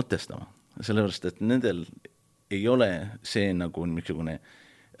mõtestama. Sellepärast, et nendel ei ole see nagu niisugune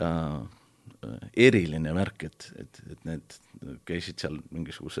eriline värk, et need käisid seal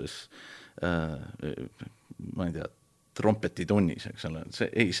mingisuguses ma ei tea, trompetitunnis, eks ole.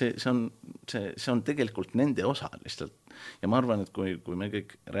 See on tegelikult nende osa lihtsalt. Ja ma arvan, et kui me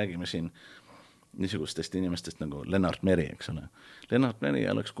kõik räägime siin niisugustest inimestest nagu Lennart Meri, eks ole. Lennart Meri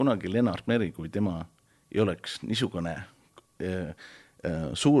oleks kunagi Lennart Meri, kui tema ei oleks niisugune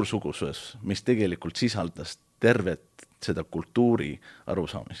suursuguses, mis tegelikult sisaldas tervet seda kultuuri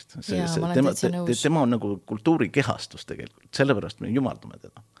arusaamist. Tema on nagu kultuuri kehastus tegelikult, sellepärast me jumaldume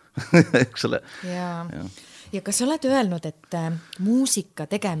teda. Eks ole? Ja kas oled öelnud, et muusika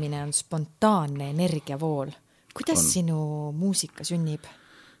tegemine on spontaanne energiavool? Kuidas sinu muusika sünnib?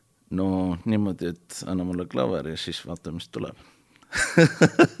 No niimoodi, et anna mulle klaver ja siis vaata, mis tuleb.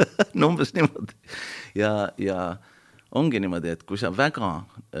 Umbes niimoodi. Ja ongi niimoodi, et kui sa väga,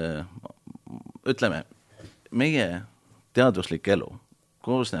 ütleme, meie teaduslik elu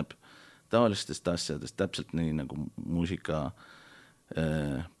koosneb tavalistest asjadest, täpselt nii nagu muusika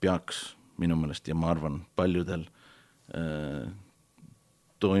peaks minu meelest ja ma arvan paljudel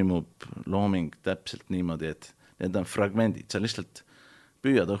toimub looming täpselt niimoodi, et need on fragmendid, sa lihtsalt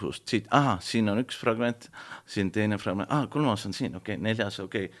püüad õhust, siit, siin on üks fragment, siin teine fragment, kolmas on siin, neljas,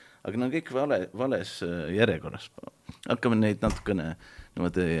 aga nad on kõik vales järjekorras. Hakkame neid natukene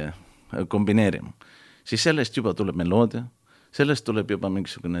kombineerima. Siis sellest juba tuleb meloodia, sellest tuleb juba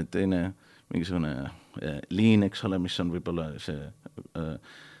mingisugune teine, mingisugune liin, eks ole, mis on võib-olla see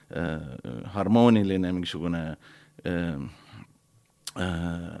harmooniline, mingisugune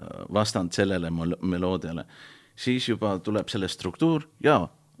vastand sellele meloodiale. Siis juba tuleb selle struktuur ja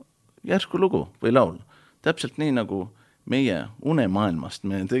järsku lugu või laul. Täpselt nii nagu meie unemaailmast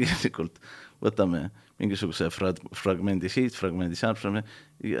me tegelikult võtame mingisuguse fragmendi siit, fragmendi sealt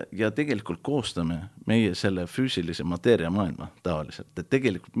ja tegelikult koostame meie selle füüsilise mateeria maailma tavaliselt. Et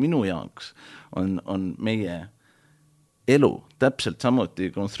tegelikult minu jaoks on meie elu täpselt samuti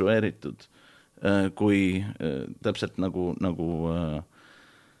konstrueeritud kui täpselt nagu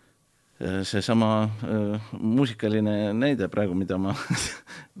see sama muusikaline näide praegu, mida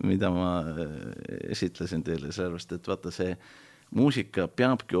ma esitlesin teile, sellepärast, et vaata see muusika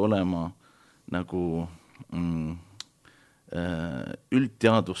peabki olema nagu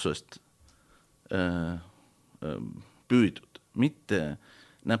üldteadusest püüdud, mitte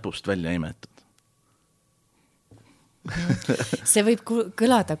näpust välja imetud. See võib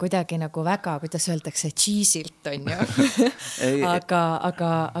kõlada kuidagi nagu väga, kuidas öeldakse, cheesilt on ju.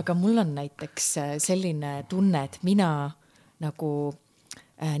 aga mul on näiteks selline tunne, et mina nagu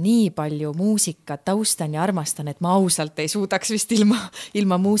nii palju muusikat taustan ja armastan, et ma ausalt ei suudaks vist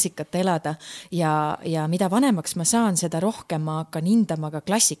ilma muusikata elada. Ja mida vanemaks ma saan, seda rohkem ma hakkan hindama ka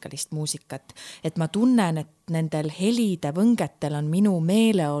klassikalist muusikat. Et ma tunnen, et nendel helide võngetel on minu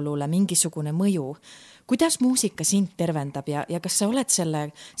meeleolule mingisugune mõju. Kuidas muusika sind tervendab ja kas sa oled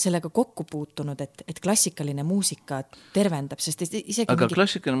sellega kokku puutunud, et klassikaline muusika tervendab? Sest aga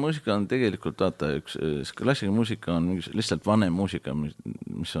klassikaline muusika on tegelikult, vaata, klassikaline muusika on lihtsalt vanem muusika,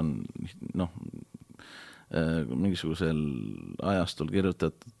 mis on mingisugusel ajastul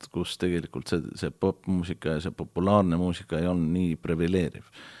kirjutatud, kus tegelikult see popmuusika ja see populaarne muusika ei ole nii privileeriv.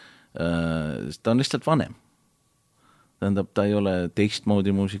 Ta on lihtsalt vanem. Tähendab, ta ei ole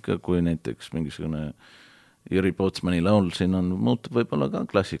teistmoodi muusika kui näiteks mingisugune Jüri Pootsmani laul, siin on muutub võib-olla ka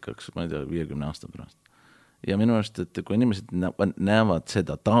klassikaks, ma ei tea, 50 aasta pärast. Ja minu arust, et kui inimesed näevad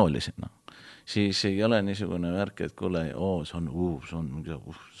seda taolisena, siis ei ole niisugune värk, et kuule, see on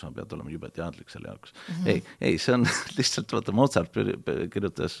sa pead olema jube teadlik selle jaoks. Ei, see on lihtsalt, vaata, Mozart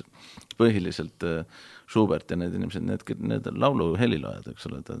kirjutas põhiliselt Schubert ja need inimesed, need laulu heliloojad, eks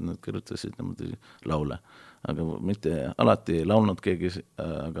ole, need kirjutasid niimoodi laule. Aga mitte alati laulnud keegi,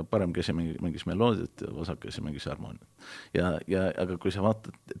 aga parem käsi mängis meloodiat ja vasakesi mängis harmooniat. Aga kui sa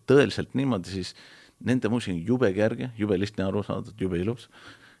vaatad tõeliselt niimoodi, siis nende muusika on jube kärge, jube lihtne aru saada, jube ilus.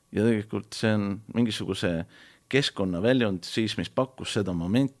 Ja tegelikult see on mingisuguse keskkonna väljund siis, mis pakkus seda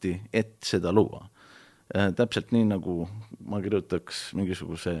momenti, et seda luua. Täpselt nii, nagu ma kirjutaks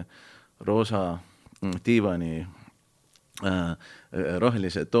mingisuguse roosa diivani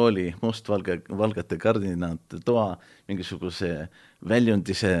rohelise tooli, mustvalgete kardinad toa, mingisuguse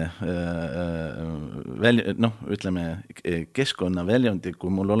väljundise ütleme keskkonna väljundi, kui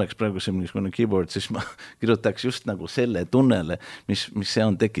mul oleks praegu see mingisugune keyboard, siis ma kirjutaks just nagu selle tunnele, mis see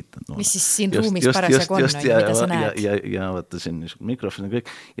on tekitanud. Mis siis siin ruumis parasjagu on, mida sa näed. Ja vaata siin mikrofon ja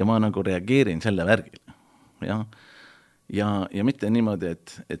kõik, ja ma nagu reageerin selle värgile. Ja mitte niimoodi,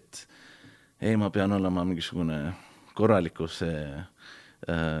 et ei, ma pean olema mingisugune korralikus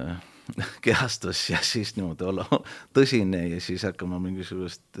kehastus ja siis niimoodi olla tõsine ja siis hakkama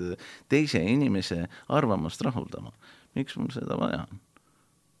mingisugust teise inimese arvamust rahuldama. Miks mul seda vaja on?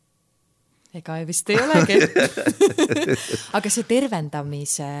 Ega vist ei olegi. Aga see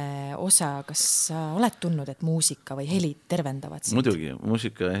tervendamise osa, kas sa oled tundnud, et muusika või heli tervendavad sind? Muidugi,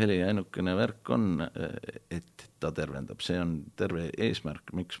 muusika ja heli ainukene värk on, et ta tervendab. See on terve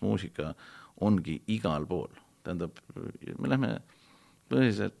eesmärk, miks muusika ongi igal pool. Tähendab, me lähme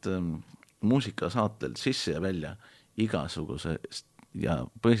põhiliselt muusikasaatelt sisse ja välja igasugusest ja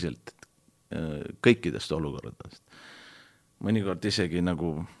põhiliselt kõikidest olukorradest. Mõnikord isegi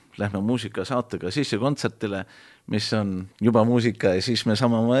nagu lähme muusikasaatega sisse kontsertile, mis on juba muusika ja siis me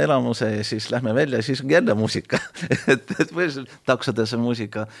saame oma elamuse ja siis lähme välja ja siis on jälle muusika. et põhiliselt taksades on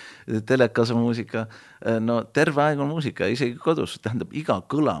muusika, telekas on muusika, terve aeg on muusika, isegi kodus, tähendab, iga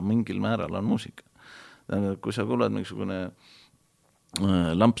kõla mingil määral on muusika. Kui sa kuulad mingisugune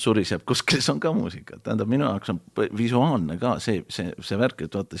lamp suriseb kuskil, see on ka muusika. Tähendab, minu jaoks on visuaalne ka see värk,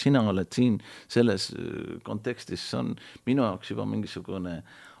 et vaata, sina oled siin selles kontekstis, see on minu jaoks juba mingisugune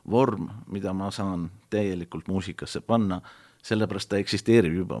vorm, mida ma saan täielikult muusikasse panna, sellepärast ta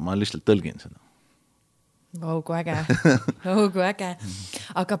eksisteerib juba, ma lihtsalt tõlgin seda. Kui äge.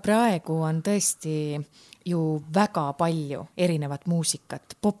 Aga praegu on tõesti ju väga palju erinevat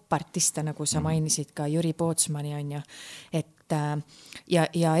muusikat, popartiste, nagu sa mainisid ka Jüri Pootsmani on ju, et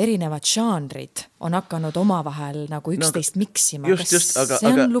ja erinevad žanrid on hakanud omavahel nagu üksteist miksima.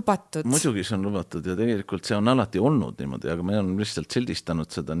 See on lubatud? Muidugi see on lubatud ja tegelikult see on alati olnud niimoodi, aga me on lihtsalt sildistanud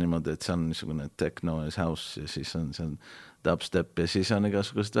seda niimoodi, et see on niisugune techno ja house ja siis on see dubstep ja siis on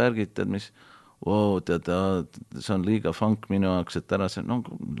igasugused värgid, mis see on liiga funk minu jaoks, et ära see,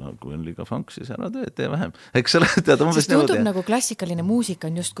 kui on liiga funk, siis ära tee vähem. Eks ole, siis tundub nagu klassikaline muusika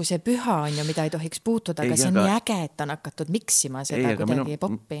on just kui see püha on ju, mida ei tohiks puutuda, aga see on nii äge, et on hakatud miksima seda kuidagi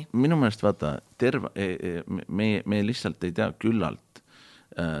poppi. Minu meelest vaata, me lihtsalt ei tea küllalt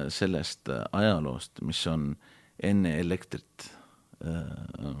sellest ajaloost, mis on enne elektrit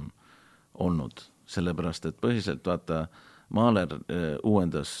olnud. Sellepärast, et põhiliselt vaata, Mahler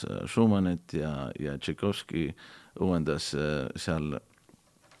uuendas Schumannit ja Tšaikovski uuendas seal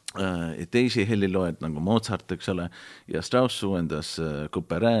teisi heliloojad nagu Mozart, eks ole, ja Strauss uuendas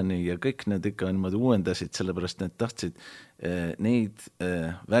Couperani ja kõik need ikka niimoodi uuendasid, sellepärast need tahtsid neid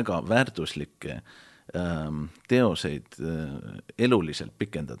väga väärtuslikke teoseid eluliselt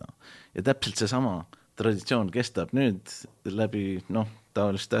pikendada. Ja täpselt seesama traditsioon kestab nüüd läbi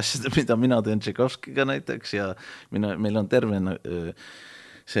taoliste asjade, mida mina teen Tšaikovskiga näiteks ja meil on terve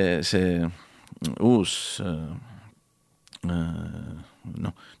see uus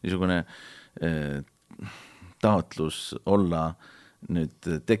niisugune taotlus olla nüüd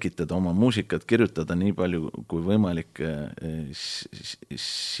tekitada oma muusikat, kirjutada nii palju kui võimalik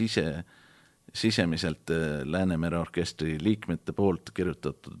sisemiselt Läänemere orkestri liikmete poolt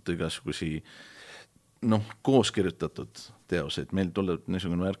kirjutatud igasugusi koos kirjutatud teoseid. Meil tuleb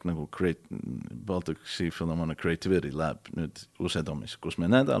niisugune värk nagu Baltic Sea Phenomena Creativity Lab nüüd Usedomis, kus me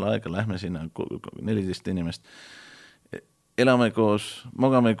nädal aega lähme sinna 14 inimest, elame koos,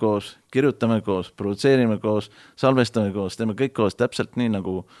 magame koos, kirjutame koos, produtseerime koos, salvestame koos, teeme kõik koos täpselt nii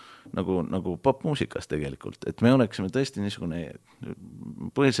nagu popmuusikas tegelikult. Et me oleksime tõesti niisugune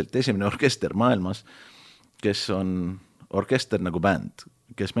põhiliselt esimene orkester maailmas, kes on orkester nagu bänd,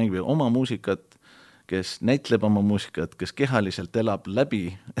 kes mängib oma muusikat, kes näitleb oma muusikat, kes kehaliselt elab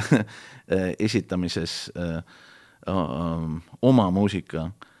läbi esitamises oma muusika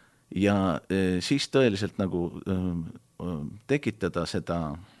ja siis tõeliselt nagu tekitada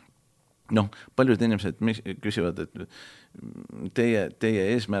seda, paljud inimesed küsivad, et teie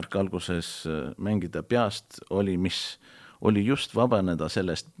eesmärk alguses mängida peast oli, mis oli just vabaneda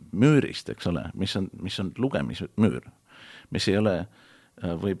sellest müürist, eks ole, mis on lugemismüür, mis ei ole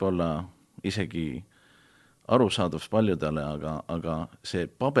võib-olla isegi arusaadav paljudele, aga see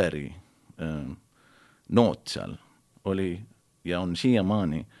paberi noot seal oli ja on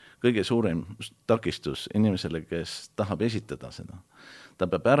siiamaani kõige suurem takistus inimesele, kes tahab esitada seda. Ta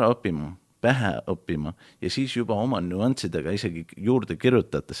peab ära õppima, pähe õppima ja siis juba oma nüanssidega isegi juurde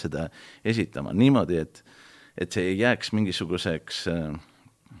kirjutades seda esitama. Niimoodi, et see ei jääks mingisuguseks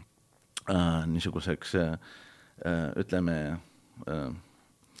niisuguseks ütleme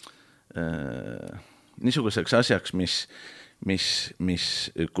niisuguseks asjaks,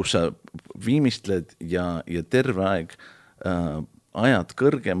 kus sa viimistled ja terve aeg ajad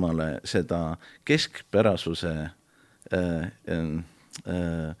kõrgemale seda keskpärasuse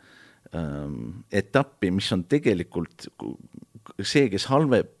etappi, mis on tegelikult see, kes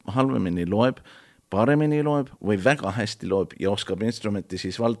halvemini loeb, paremini loeb või väga hästi loeb ja oskab instrumenti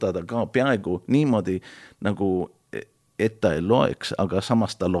siis valdada ka peaaegu niimoodi, nagu et ta ei loeks, aga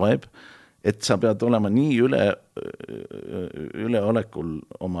samas ta loeb, et sa pead olema nii üleolekul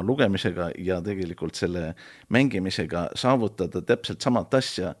oma lugemisega ja tegelikult selle mängimisega saavutada täpselt samat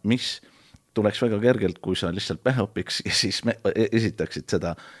asja, mis tuleks väga kergelt, kui sa lihtsalt pähe õpiks ja siis esitaksid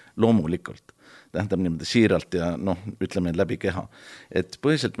seda loomulikult. Tähendab niimoodi siiralt ja ütleme läbi keha. Et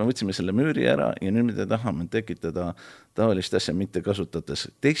põhiliselt me võtsime selle müüri ära ja nüüd me tahame tekitada tavalist asja mitte kasutades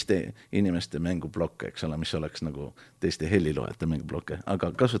teiste inimeste mängublokke, eks ole, mis oleks nagu teiste heliloojate mängublokke,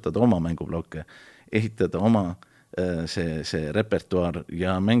 aga kasutada oma mängublokke, ehitada oma see repertuaar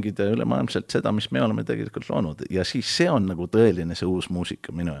ja mängida ülemaailmselt seda, mis me oleme tegelikult loonud. Ja siis see on nagu tõeline see uus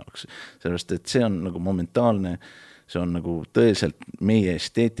muusika minu jaoks. Sellepärast, et see on nagu momentaalne, see on nagu tõeliselt meie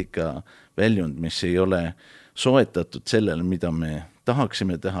esteetika väljund, mis ei ole soetatud sellele, mida me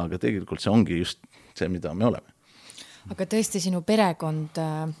tahaksime teha, aga tegelikult see ongi just see, mida me oleme. Aga tõesti sinu perekond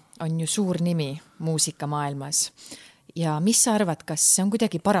on ju suur nimi muusikamaailmas. Ja mis sa arvad, kas see on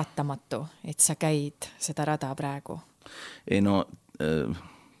kuidagi paratamatu, et sa käid seda rada praegu? Ei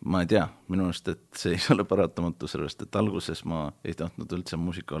ma ei tea, minu arust, et see ei ole paratamatu, sellest, et alguses ma ei tahtnud üldse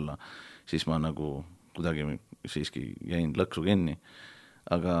muusika olla, siis ma nagu kuidagi siiski jäin lõksu kinni,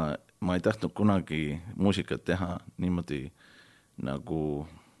 aga ma ei tahtnud kunagi muusikat teha niimoodi nagu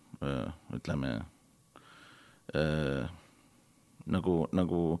ütleme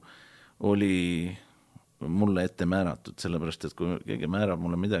nagu oli mulle ette määratud, sellepärast, et kui keegi määrab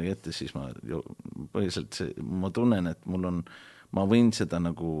mulle midagi ette, siis ma põhiliselt ma tunnen, et ma võin seda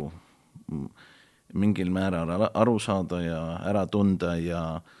nagu mingil määral aru saada ja ära tunda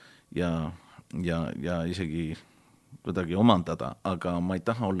ja isegi kuidagi omandada, aga ma ei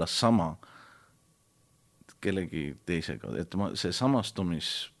taha olla sama kellegi teisega, et see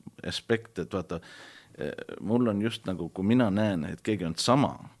samastumisaspekt, et vaata, mul on just nagu, kui mina näen, et keegi on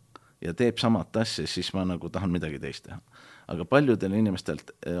sama ja teeb samat asja, siis ma nagu tahan midagi teist teha. Aga paljudel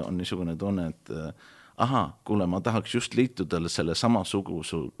inimestelt on niisugune tunne, et kuule, ma tahaks just liituda selle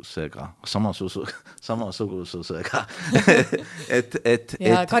samasugusega,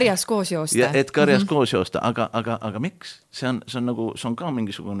 ja karjas koos joosta. Ja, et karjas koos joosta, aga miks? See on ka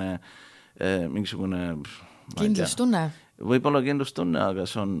mingisugune kindlustunne. Võib-olla kindlustunne, aga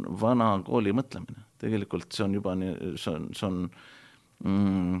see on vana kooli mõtlemine. Tegelikult see on juba see on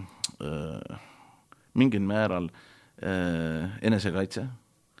mingil määral enesekaitse.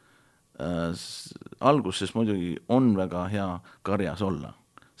 Alguses muidugi on väga hea karjas olla.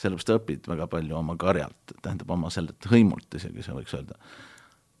 Sellepärast õpid väga palju oma karjalt, tähendab oma sellelt hõimult isegi, see võiks öelda.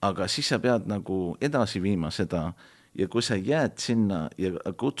 Aga siis sa pead nagu edasi viima seda ja kui sa jääd sinna ja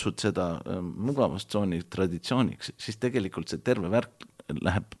kutsud seda mugavustsooni traditsiooniks, siis tegelikult see terve värk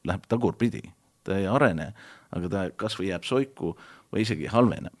läheb tagurpidi. Ta ei arene, aga ta kas või jääb soiku või isegi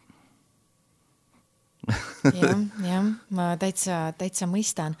halveneb. jah, ma täitsa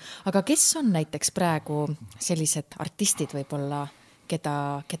mõistan. Aga kes on näiteks praegu sellised artistid võib-olla,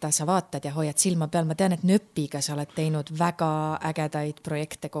 keda sa vaatad ja hoiad silma peal? Ma tean, et Nööpiga sa oled teinud väga ägedaid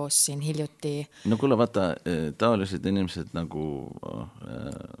projekte koos siin hiljuti. No kuule, vaata, taolised inimesed nagu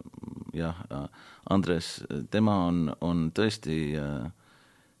Andres, tema on tõesti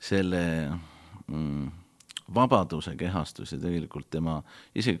selle vabaduse kehastus ja tegelikult tema,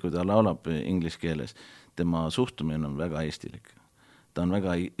 isegi kui ta laulab inglise keeles, tema suhtumine on väga eestilik. Ta on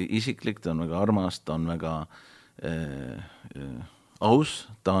väga isiklik, ta on väga armas, ta on väga aus,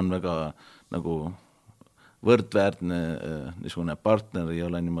 ta on väga nagu võrdväärne niisugune partner, ei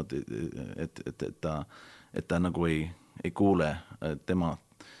ole niimoodi, et ta nagu ei kuule tema,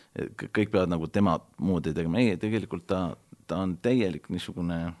 kõik peavad nagu tema moodi tegema. Ei, tegelikult ta on täielik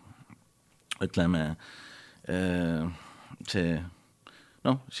niisugune, ütleme, see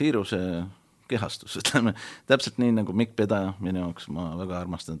siiruse kehastus, ütleme, täpselt nii nagu Mikk Pedaja minu jaoks, ma väga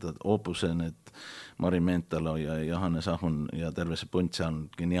armastan Opuse, need Mari Mentalo ja Johannes Ahun ja terve see punt, see on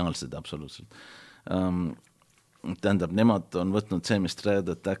geniaalsed absoluutselt. Tähendab, nemad on võtnud see, mis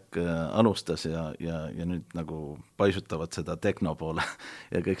Red Attack alustas ja nüüd nagu paisutavad seda tekno poole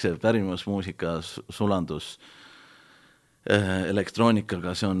ja kõik see pärimusmuusika sulandus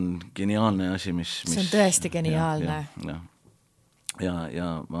elektroonikaga, see on geniaalne asi, see on tõesti geniaalne.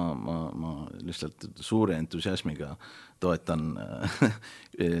 Ja ma lihtsalt suure entusiasmiga toetan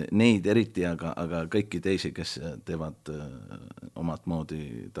neid eriti, aga kõiki teisi, kes teevad omad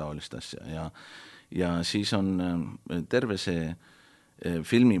moodi taolist asja. Ja siis on terve see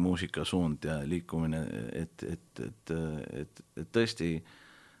filmimuusika suund ja liikumine, et tõesti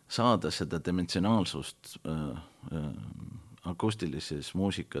saada seda dimensionaalsust akustilises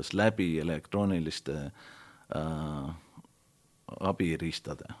muusikas läbi elektrooniliste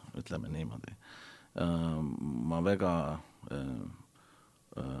abiriistade, ütleme niimoodi. Ma väga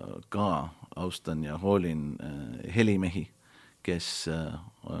ka austan ja hoolin helimehi, kes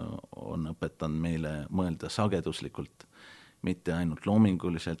on õpetanud meile mõelda sageduslikult, mitte ainult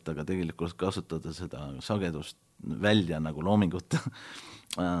loominguliselt, aga tegelikult kasutada seda sagedust välja nagu loomingut.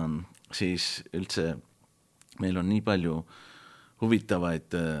 Siis üldse meil on nii palju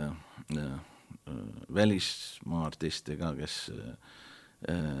huvitavaid välismaa artiste ka, kes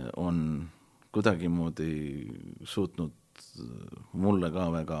on kuidagimoodi suutnud mulle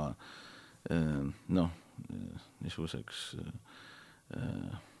ka väga niisuguseks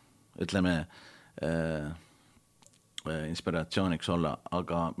ütleme inspiratsiooniks olla,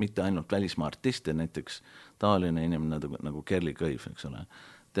 aga mitte ainult välismaa artiste, näiteks taoline inimene nagu Kerli Kivistu, eks ole.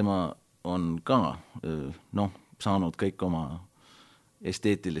 Tema on ka saanud kõik oma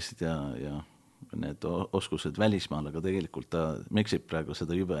esteetilised ja need oskused välismaal, aga tegelikult ta miksib praegu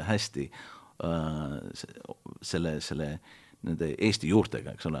seda jube hästi selle nende Eesti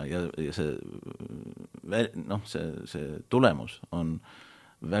juurtega, eks ole, ja see tulemus on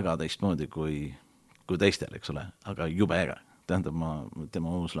väga teistmoodi kui teistel, eks ole, aga jube äge. Tähendab, tema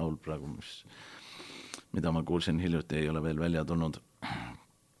uus laul praegu, mida ma kuulsin hiljuti, ei ole veel välja tulnud,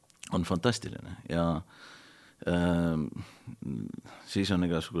 on fantastiline ja siis on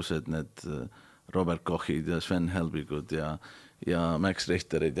igasugused need Robert Kochid ja Sven Helbigud ja Max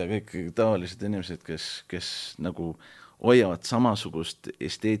Richterid ja kõik taolised inimesed, kes nagu hoiavad samasugust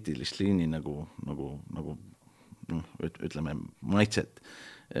esteetilist liini nagu ütleme maitset,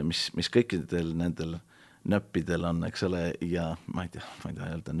 mis kõikidel nendel nöppidel on, eks ole, ja ma ei tea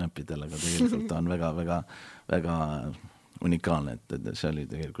öelda nöppidel, aga tegelikult ta on väga unikaalne, et see oli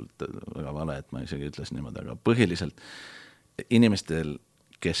tegelikult väga vale, et ma isegi ütles niimoodi, aga põhiliselt inimestel,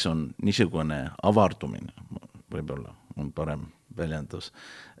 kes on niisugune avardumine, võib-olla on parem väljendus,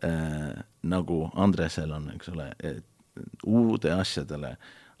 nagu Andresel on, eks ole, uude asjadele,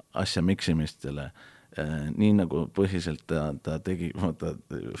 asja miksimistele, nii nagu põhiselt ta tegi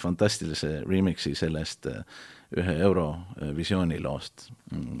fantastilise remixi sellest €1 loost.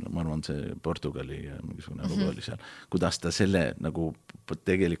 Ma arvan, see Portugali mingisugune lugu oli seal. Kuidas ta selle nagu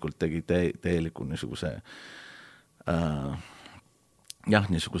tegelikult tegi täieliku niisuguse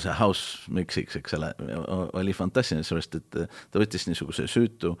niisuguse house mixiks, eks ole, oli fantastiline, sellest, et ta võttis niisuguse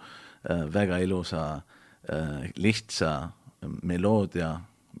süütu, väga ilusa, lihtsa meloodia,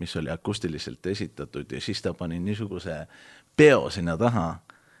 mis oli akustiliselt esitatud ja siis ta pani niisuguse peo sinna taha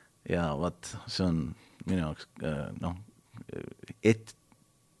ja see on minu jaoks, et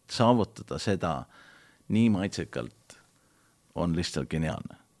saavutada seda nii maitsekalt on lihtsalt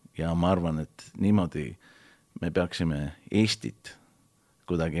geniaalne. Ja ma arvan, et niimoodi me peaksime Eestit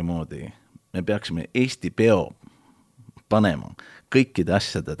kuidagi moodi, me peaksime Eesti peo panema kõikide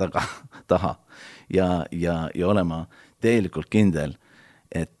asjade taha ja olema täielikult kindel,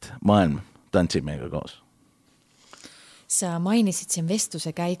 et maailm tantsib meiega koos. Sa mainisid siin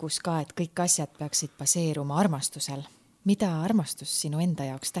vestluse käigus ka, et kõik asjad peaksid baseeruma armastusel. Mida armastus sinu enda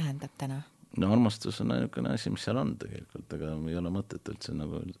jaoks tähendab täna? No armastus on ainukene asi, mis seal on tegelikult, aga ei ole mõtet üldse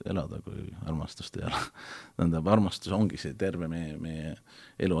nagu elada, kui armastust ei ole. Tähendab, armastus ongi see terve meie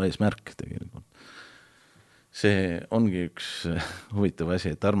elu eesmärk tegelikult. See ongi üks huvitav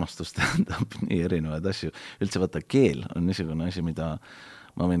asi, et armastus tähendab nii erinevaid asju. Üldse vaata, keel on niisugune asi, mida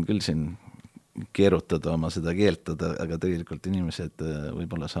ma võin küll siin keerutada oma seda keeltada, aga tegelikult inimesed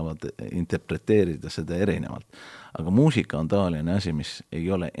võib-olla saavad interpreteerida seda erinevalt. Aga muusika on taoline asi, mis ei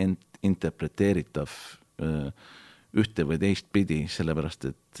ole interpreteeritav ühte või teist pidi, sellepärast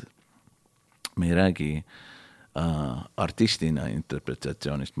et me ei räägi artistina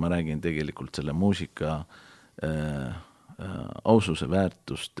interpretatsioonist, ma räägin tegelikult selle muusika aususe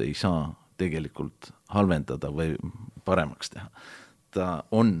väärtust ei saa tegelikult halvendada või paremaks teha. Ta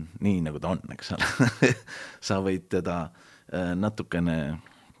on nii, nagu ta on, eks ole. Sa võid teda natukene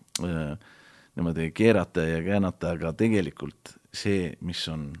niimoodi keerata ja käänata, aga tegelikult see, mis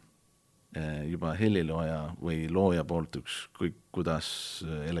on juba helilooja või looja poolt kuidas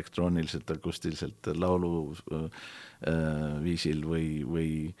elektrooniliselt, akustiliselt laulu viisil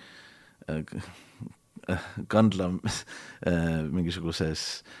või kandla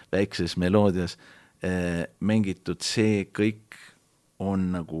mingisuguses väikses meloodias mängitud, see kõik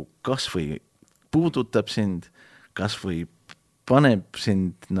on nagu kas või puudutab sind, kas või paneb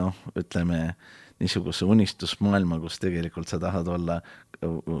sind, ütleme, niisuguse unistusmaailma, kus tegelikult sa tahad olla,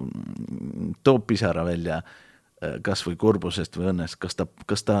 toob pisara välja kas või kurbusest või õnnest,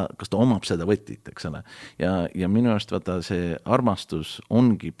 kas ta omab seda võtit, eks ole. Ja minu arust vaata, see armastus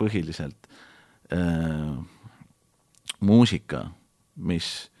ongi põhiliselt muusika,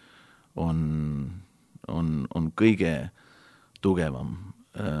 mis on kõige tugevam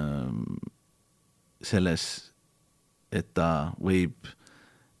selles, et ta võib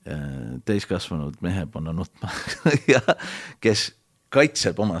täiskasvanud mehe panna nutma ja kes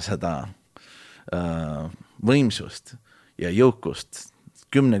kaitseb oma seda võimsust ja jõukust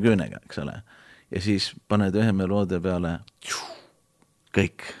 10 küünega, eks ole. Ja siis paned ühe meloodia peale,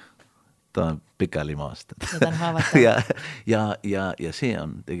 kõik, ta on pikali maast. Ja ta on haavatav. ja see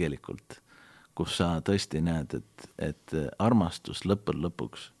on tegelikult, kus sa tõesti näed, et armastus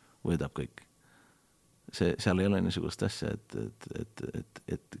lõpuks võidab kõik. Seal ei ole niisugust asja,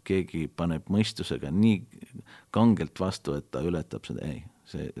 et keegi paneb mõistusega nii kangelt vastu, et ta ületab seda. Ei,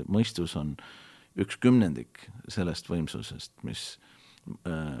 see mõistus on 1/10 sellest võimsusest, mis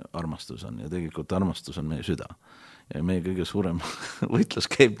armastus on. Ja tegelikult armastus on meie süda. Ja meie kõige suurem võitlus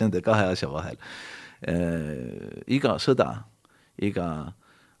käib nende kahe asja vahel. Iga sõda, iga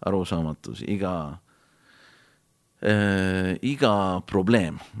arusaamatus, iga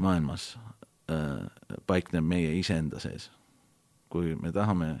probleem maailmas paikneb meie iseenda sees. Kui me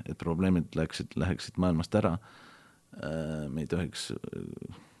tahame, et probleemid läheksid maailmast ära, me ei tohiks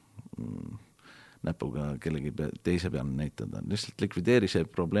näpuga kellegi teise peale näitada. Lihtsalt likvideeri see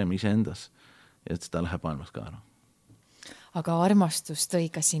probleem iseendas ja et seda läheb maailmas ka ära. Aga armastus tõi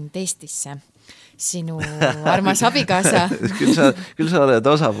ka sind Eestisse. Sinu armas abikaasa. küll sa oled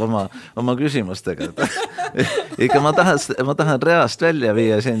osav oma küsimustega. Ikka ma tahan reast välja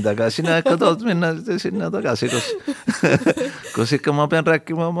viia sind, aga sina ikka tood minna sinna tagasi, kus ikka ma pean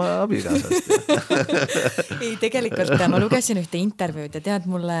rääkima oma abikaasast. Ei, tegelikult ma lugesin ühte intervjuud ja tead,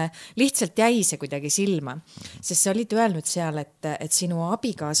 mulle lihtsalt jäi see kuidagi silma. Sest sa olid öelnud seal, et sinu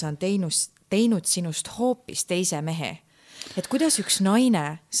abikaasa on teinud sinust hoopis teise mehe. Et kuidas üks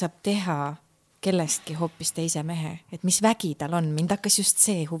naine saab teha kellestki hoopis teise mehe? Et mis vägi tal on? Mind hakkas just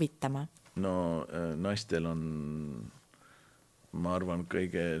see huvitama. No naistel on ma arvan,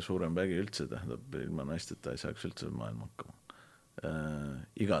 kõige suurem vägi üldse tähendab, ilma naisteta ei saaks üldse maailma hakkama.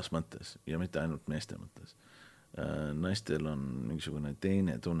 Igas mõttes ja mitte ainult meeste mõttes. Naistel on mingisugune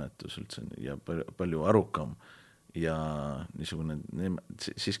teine tunnetus üldse ja palju arukam ja niisugune,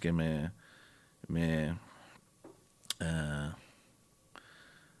 siiski me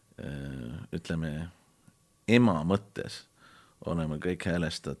ütleme, ema mõttes oleme kõik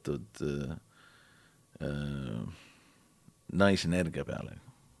häälestatud naisenergia peale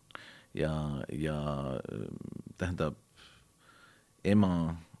ja tähendab,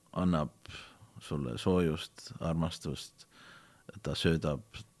 ema annab sulle soojust, armastust, ta söödab,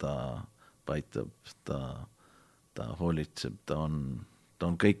 ta paitab, ta hoolitseb, ta on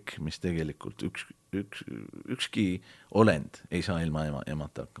kõik, mis tegelikult ükski olend ei saa ilma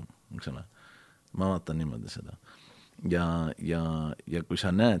emata hakkama, eks ole. Ma vaatan niimoodi seda. Ja kui sa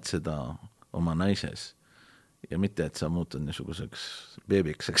näed seda oma naises ja mitte, et sa muutud niisuguseks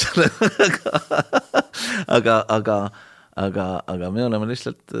beebiks, eks ole, aga me oleme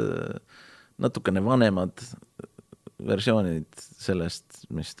lihtsalt natukene vanemad versioonid sellest,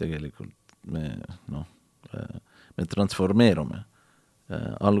 mis tegelikult me transformeerume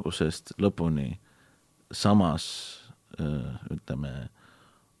algusest lõpuni samas, ütleme,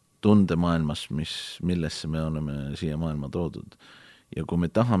 tundemaailmas, millesse me oleme siia maailma toodud. Ja kui me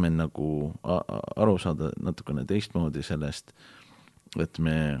tahame nagu aru saada natukene teistmoodi sellest, et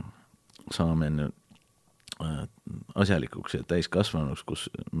me saame asjalikuks ja täiskasvanuks, kus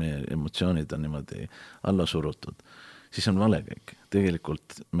meie emotsioonid on niimoodi alla surutud, siis on vale kõik.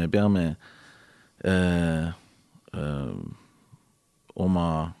 Tegelikult me peame oma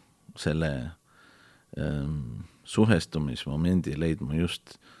selle suhestumismomendi leidma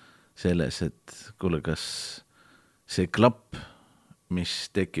just selles, et kuule, kas see klapp, mis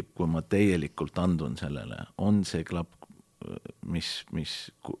tekib, kui ma täielikult andun sellele, on see klapp,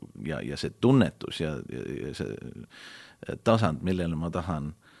 ja see tunnetus ja see tasand, millele ma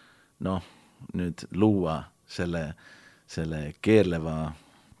tahan nüüd luua selle keerleva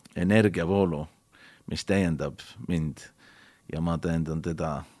energiavoolu, mis täiendab mind ja ma täiendan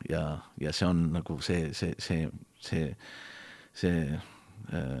teda ja see on nagu see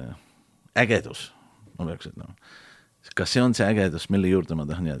ägedus, ma peaks ütlema. Kas see on see ägedus, mille juurde ma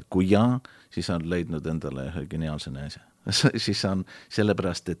tahan jääda? Kui jaa, siis on leidnud endale ühe geniaalse naise. Siis on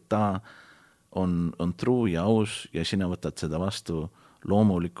sellepärast, et ta on truu ja aus ja sina võtad seda vastu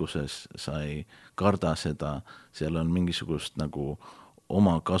loomulikkuses, sa ei karda seda, seal on mingisugust nagu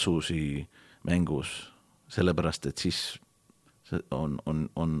oma kasusi mängus, sellepärast, et siis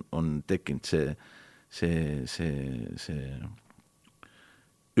on tekkinud see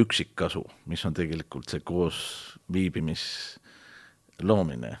üksikkasu, mis on tegelikult see koos viibimis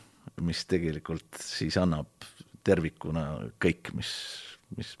loomine, mis tegelikult siis annab tervikuna kõik, mis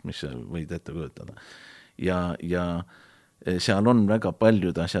võid ette kujutada. Ja seal on väga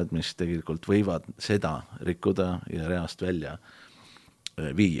paljud asjad, mis tegelikult võivad seda rikkuda ja reast välja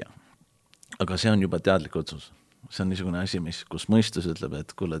viia. Aga see on juba teadlik otsus. See on niisugune asi, kus mõistus ütleb,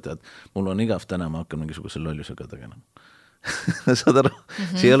 et kuule, tead, mul on igav täna, ma hakkan mingisuguse lollusega tegelema. Saad aru?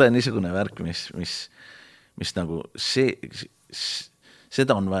 See ei ole niisugune värk, mis nagu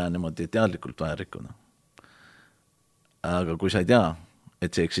seda on vaja niimoodi teadlikult vaja rikkuda. Aga kui sa ei tea,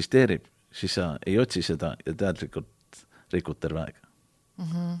 et see eksisteerib, siis sa ei otsi seda ja teadlikult rikud terve aeg.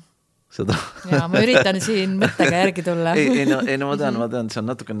 Seda. Ja ma üritan siin mõttega järgi tulla. ei, ma tean, see on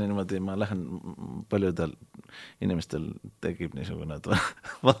natukene niimoodi, ma lähen paljudel inimestel tekib niisugune, et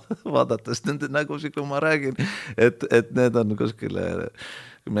vaadates nende nägusid, kui ma räägin, et need on kuskile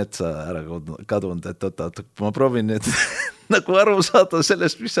metsa ära kadunud, et ma proovin nüüd nagu aru saada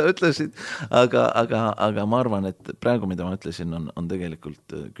sellest, mis sa ütlesid, aga ma arvan, et praegu, mida ma ütlesin, on tegelikult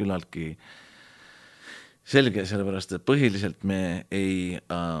küllaltki selge, sellepärast, et põhiliselt me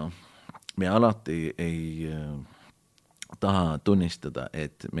alati ei taha tunnistada,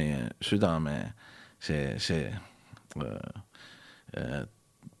 et meie südame see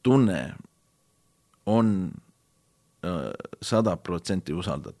tunne on 100%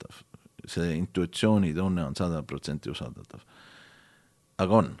 usaldatav. See intuitsiooni tunne on 100% usaldatav.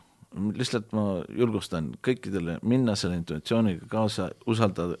 Aga on. Lihtsalt ma julgustan kõikidele minna selle intuitsiooniga kaasa,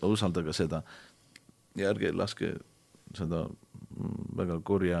 usaldaga seda ja ärge laske seda väga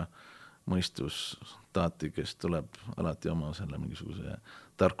kurja mõistustaati, kes tuleb alati oma selle mingisuguse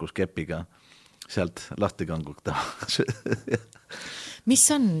tarkuskepiga sealt lahti kanguta. Mis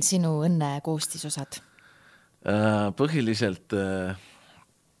on sinu õnne koostisosad? Põhiliselt,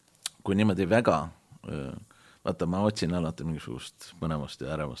 kui niimoodi väga, vaata, ma otsin alati mingisugust mõnevast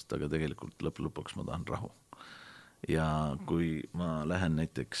ja ärevast, aga tegelikult lõpuks ma tahan rahu. ja kui ma lähen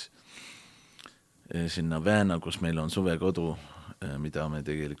näiteks sinna Väena, kus meil on suvekodu, mida me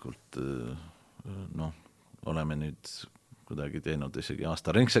tegelikult oleme nüüd kuidagi teinud isegi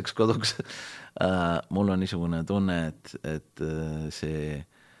aastaringseks koduks. Mul on niisugune tunne, et see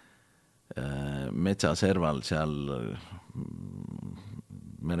metsaserval seal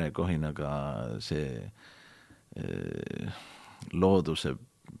merekohinaga see looduse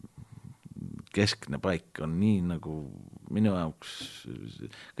keskne paik on nii nagu minu jaoks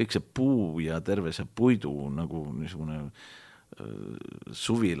kõik see puu ja terve see puidu nagu niisugune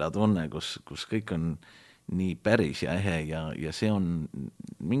suvila tunne, kus kõik on nii päris ja ehe ja see on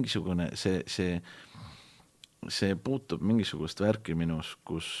mingisugune, see puutub mingisugust värki minus,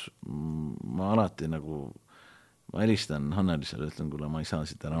 kus ma alati nagu ma helistan Hannelisele, ütlen, kuule, ma ei saa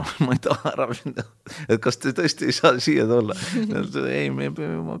siit ära, ma ei taha ära minna. Et kas te tõesti ei saa siia tulla? Ei, me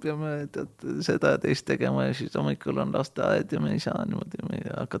peame seda ja teist tegema ja siis hommikul on lasteaed ja me ei saa niimoodi me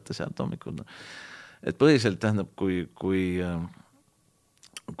hakata sealt hommikul. Et põhiliselt tähendab, kui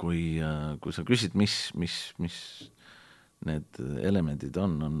sa küsid, mis need elemendid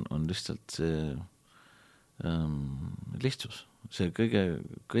on lihtsalt see lihtsus. See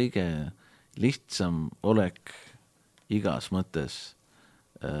kõige lihtsam olek igas mõttes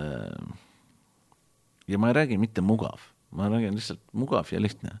ja ma ei räägi mitte mugav, ma räägin lihtsalt mugav ja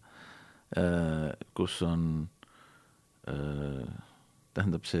lihtne, kus on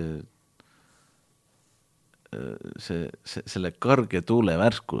tähendab selle karge tuule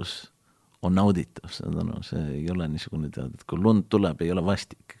värskus on nauditav, see ei ole niisugune teada, et kui lund tuleb, ei ole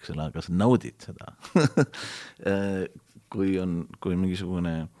vastik, eks ole, aga sa naudid seda. kui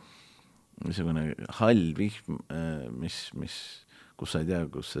mingisugune hall vihm, kus sa ei tea,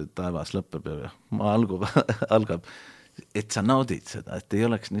 kus see taevas lõpeb ja maa algab, et sa naudid seda, et ei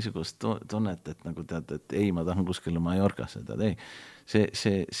oleks niisugust tunnet, et nagu tead, et ei, ma tahan kuskile Mallorcas seda, ei.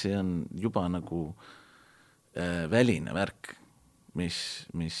 See on juba nagu väline värk,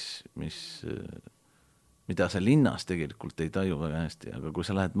 mida sa linnas tegelikult ei taju väga hästi, aga kui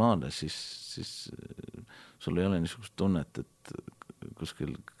sa lähed maale, siis sul ei ole niisugust tunnet, et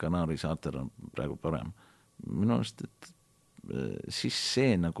kuskil Kanaari saartel on praegu parem. Minu arust, et siis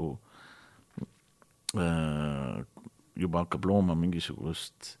see nagu juba hakkab looma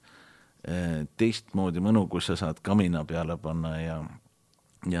mingisugust teistmoodi mõnu, kus sa saad kamina peale panna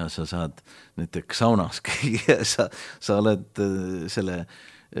ja sa saad näiteks saunas käia, sa oled selle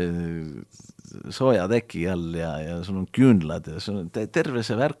sooja teki all ja sul on küünlad ja sul on terve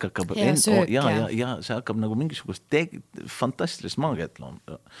see värk hakkab ja see hakkab nagu mingisugust fantastilist maagiat looma.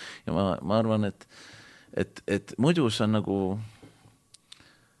 Ja ma arvan, et muidu sa nagu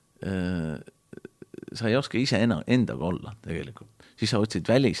sa ei oska ise endaga olla tegelikult. Siis sa otsid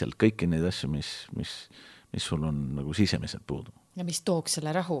väliselt kõiki neid asju, mis sul on nagu sisemiselt puudu. Ja mis tooks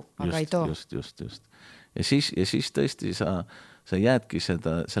selle rahu, aga ei too. Just. Ja siis tõesti sa jäädki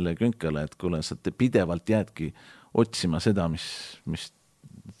selle künkale, et kuule, sa pidevalt jäädki otsima seda, mis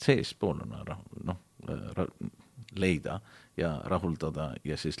sees pool on leida ja rahuldada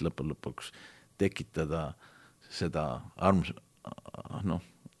ja siis lõpuks tekitada seda ma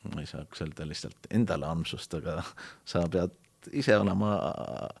ei saaks öelda lihtsalt endale armsust, aga sa pead ise olema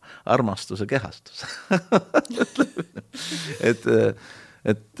armastuse kehastus. et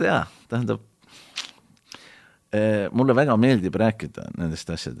jaa, tähendab mulle väga meeldib rääkida nendest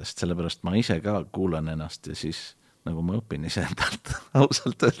asjadest, sellepärast ma ise ka kuulan ennast ja siis nagu ma õpin ise endalt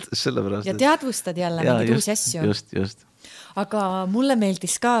ausalt öeldes sellepärast. Ja teadvustad jälle mingeid uusi asju. Just. Aga mulle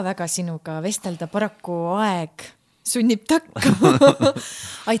meeldis ka väga sinuga vestelda, paraku aeg sunnib takka.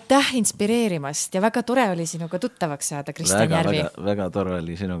 Aitäh inspireerimast ja väga tore oli sinuga tuttavaks saada, Kristjan Järvi. Väga tore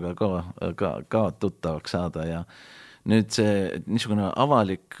oli sinuga ka tuttavaks saada ja nüüd see niisugune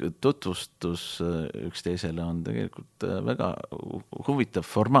avalik tutvustus üksteisele on tegelikult väga huvitav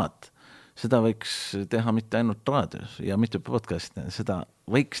formaat. Seda võiks teha mitte ainult raadios ja mitte podcast'e, seda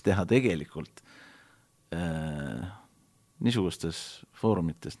võiks teha tegelikult niisugustes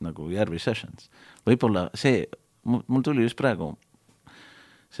foorumites nagu Järvi Sessions. Võib-olla see, mul tuli just praegu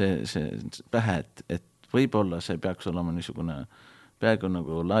see pähe, et võib-olla see peaks olema niisugune peaaegu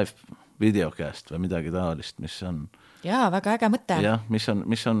nagu live videocast või midagi taolist, mis on jaa, väga äge mõte. Jah,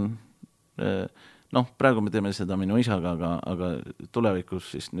 mis on praegu me teeme seda minu isaga, aga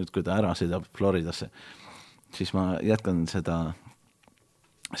tulevikus siis nüüd, kui ta ära sõidab Floridasse, siis ma jätkan seda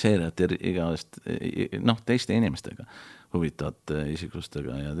seeriat igavest teiste inimestega, huvitavate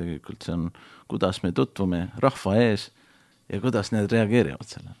isiklustega ja tegelikult see on, kuidas me tutvume rahva ees ja kuidas need reageerivad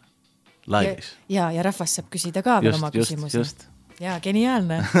sellele laivis. Ja rahvas saab küsida ka veel oma küsimusi. Jaa,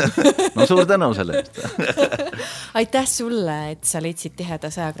 geniaalne. No suur tänu selle eest. Aitäh sulle, et sa leidsid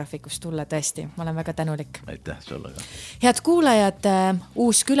tihedas ajagraafikust tulla, tõesti. Ma olen väga tänulik. Aitäh sulle ka. Head kuulajad,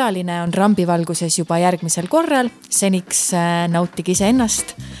 uus külaline on Rambivalguses juba järgmisel korral. Seniks nautige ise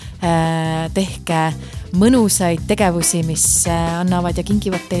ennast. Tehke mõnusaid tegevusi, mis annavad ja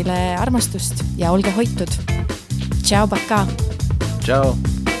kingivad teile armastust ja olge hoitud. Tšau, baka! Tšau!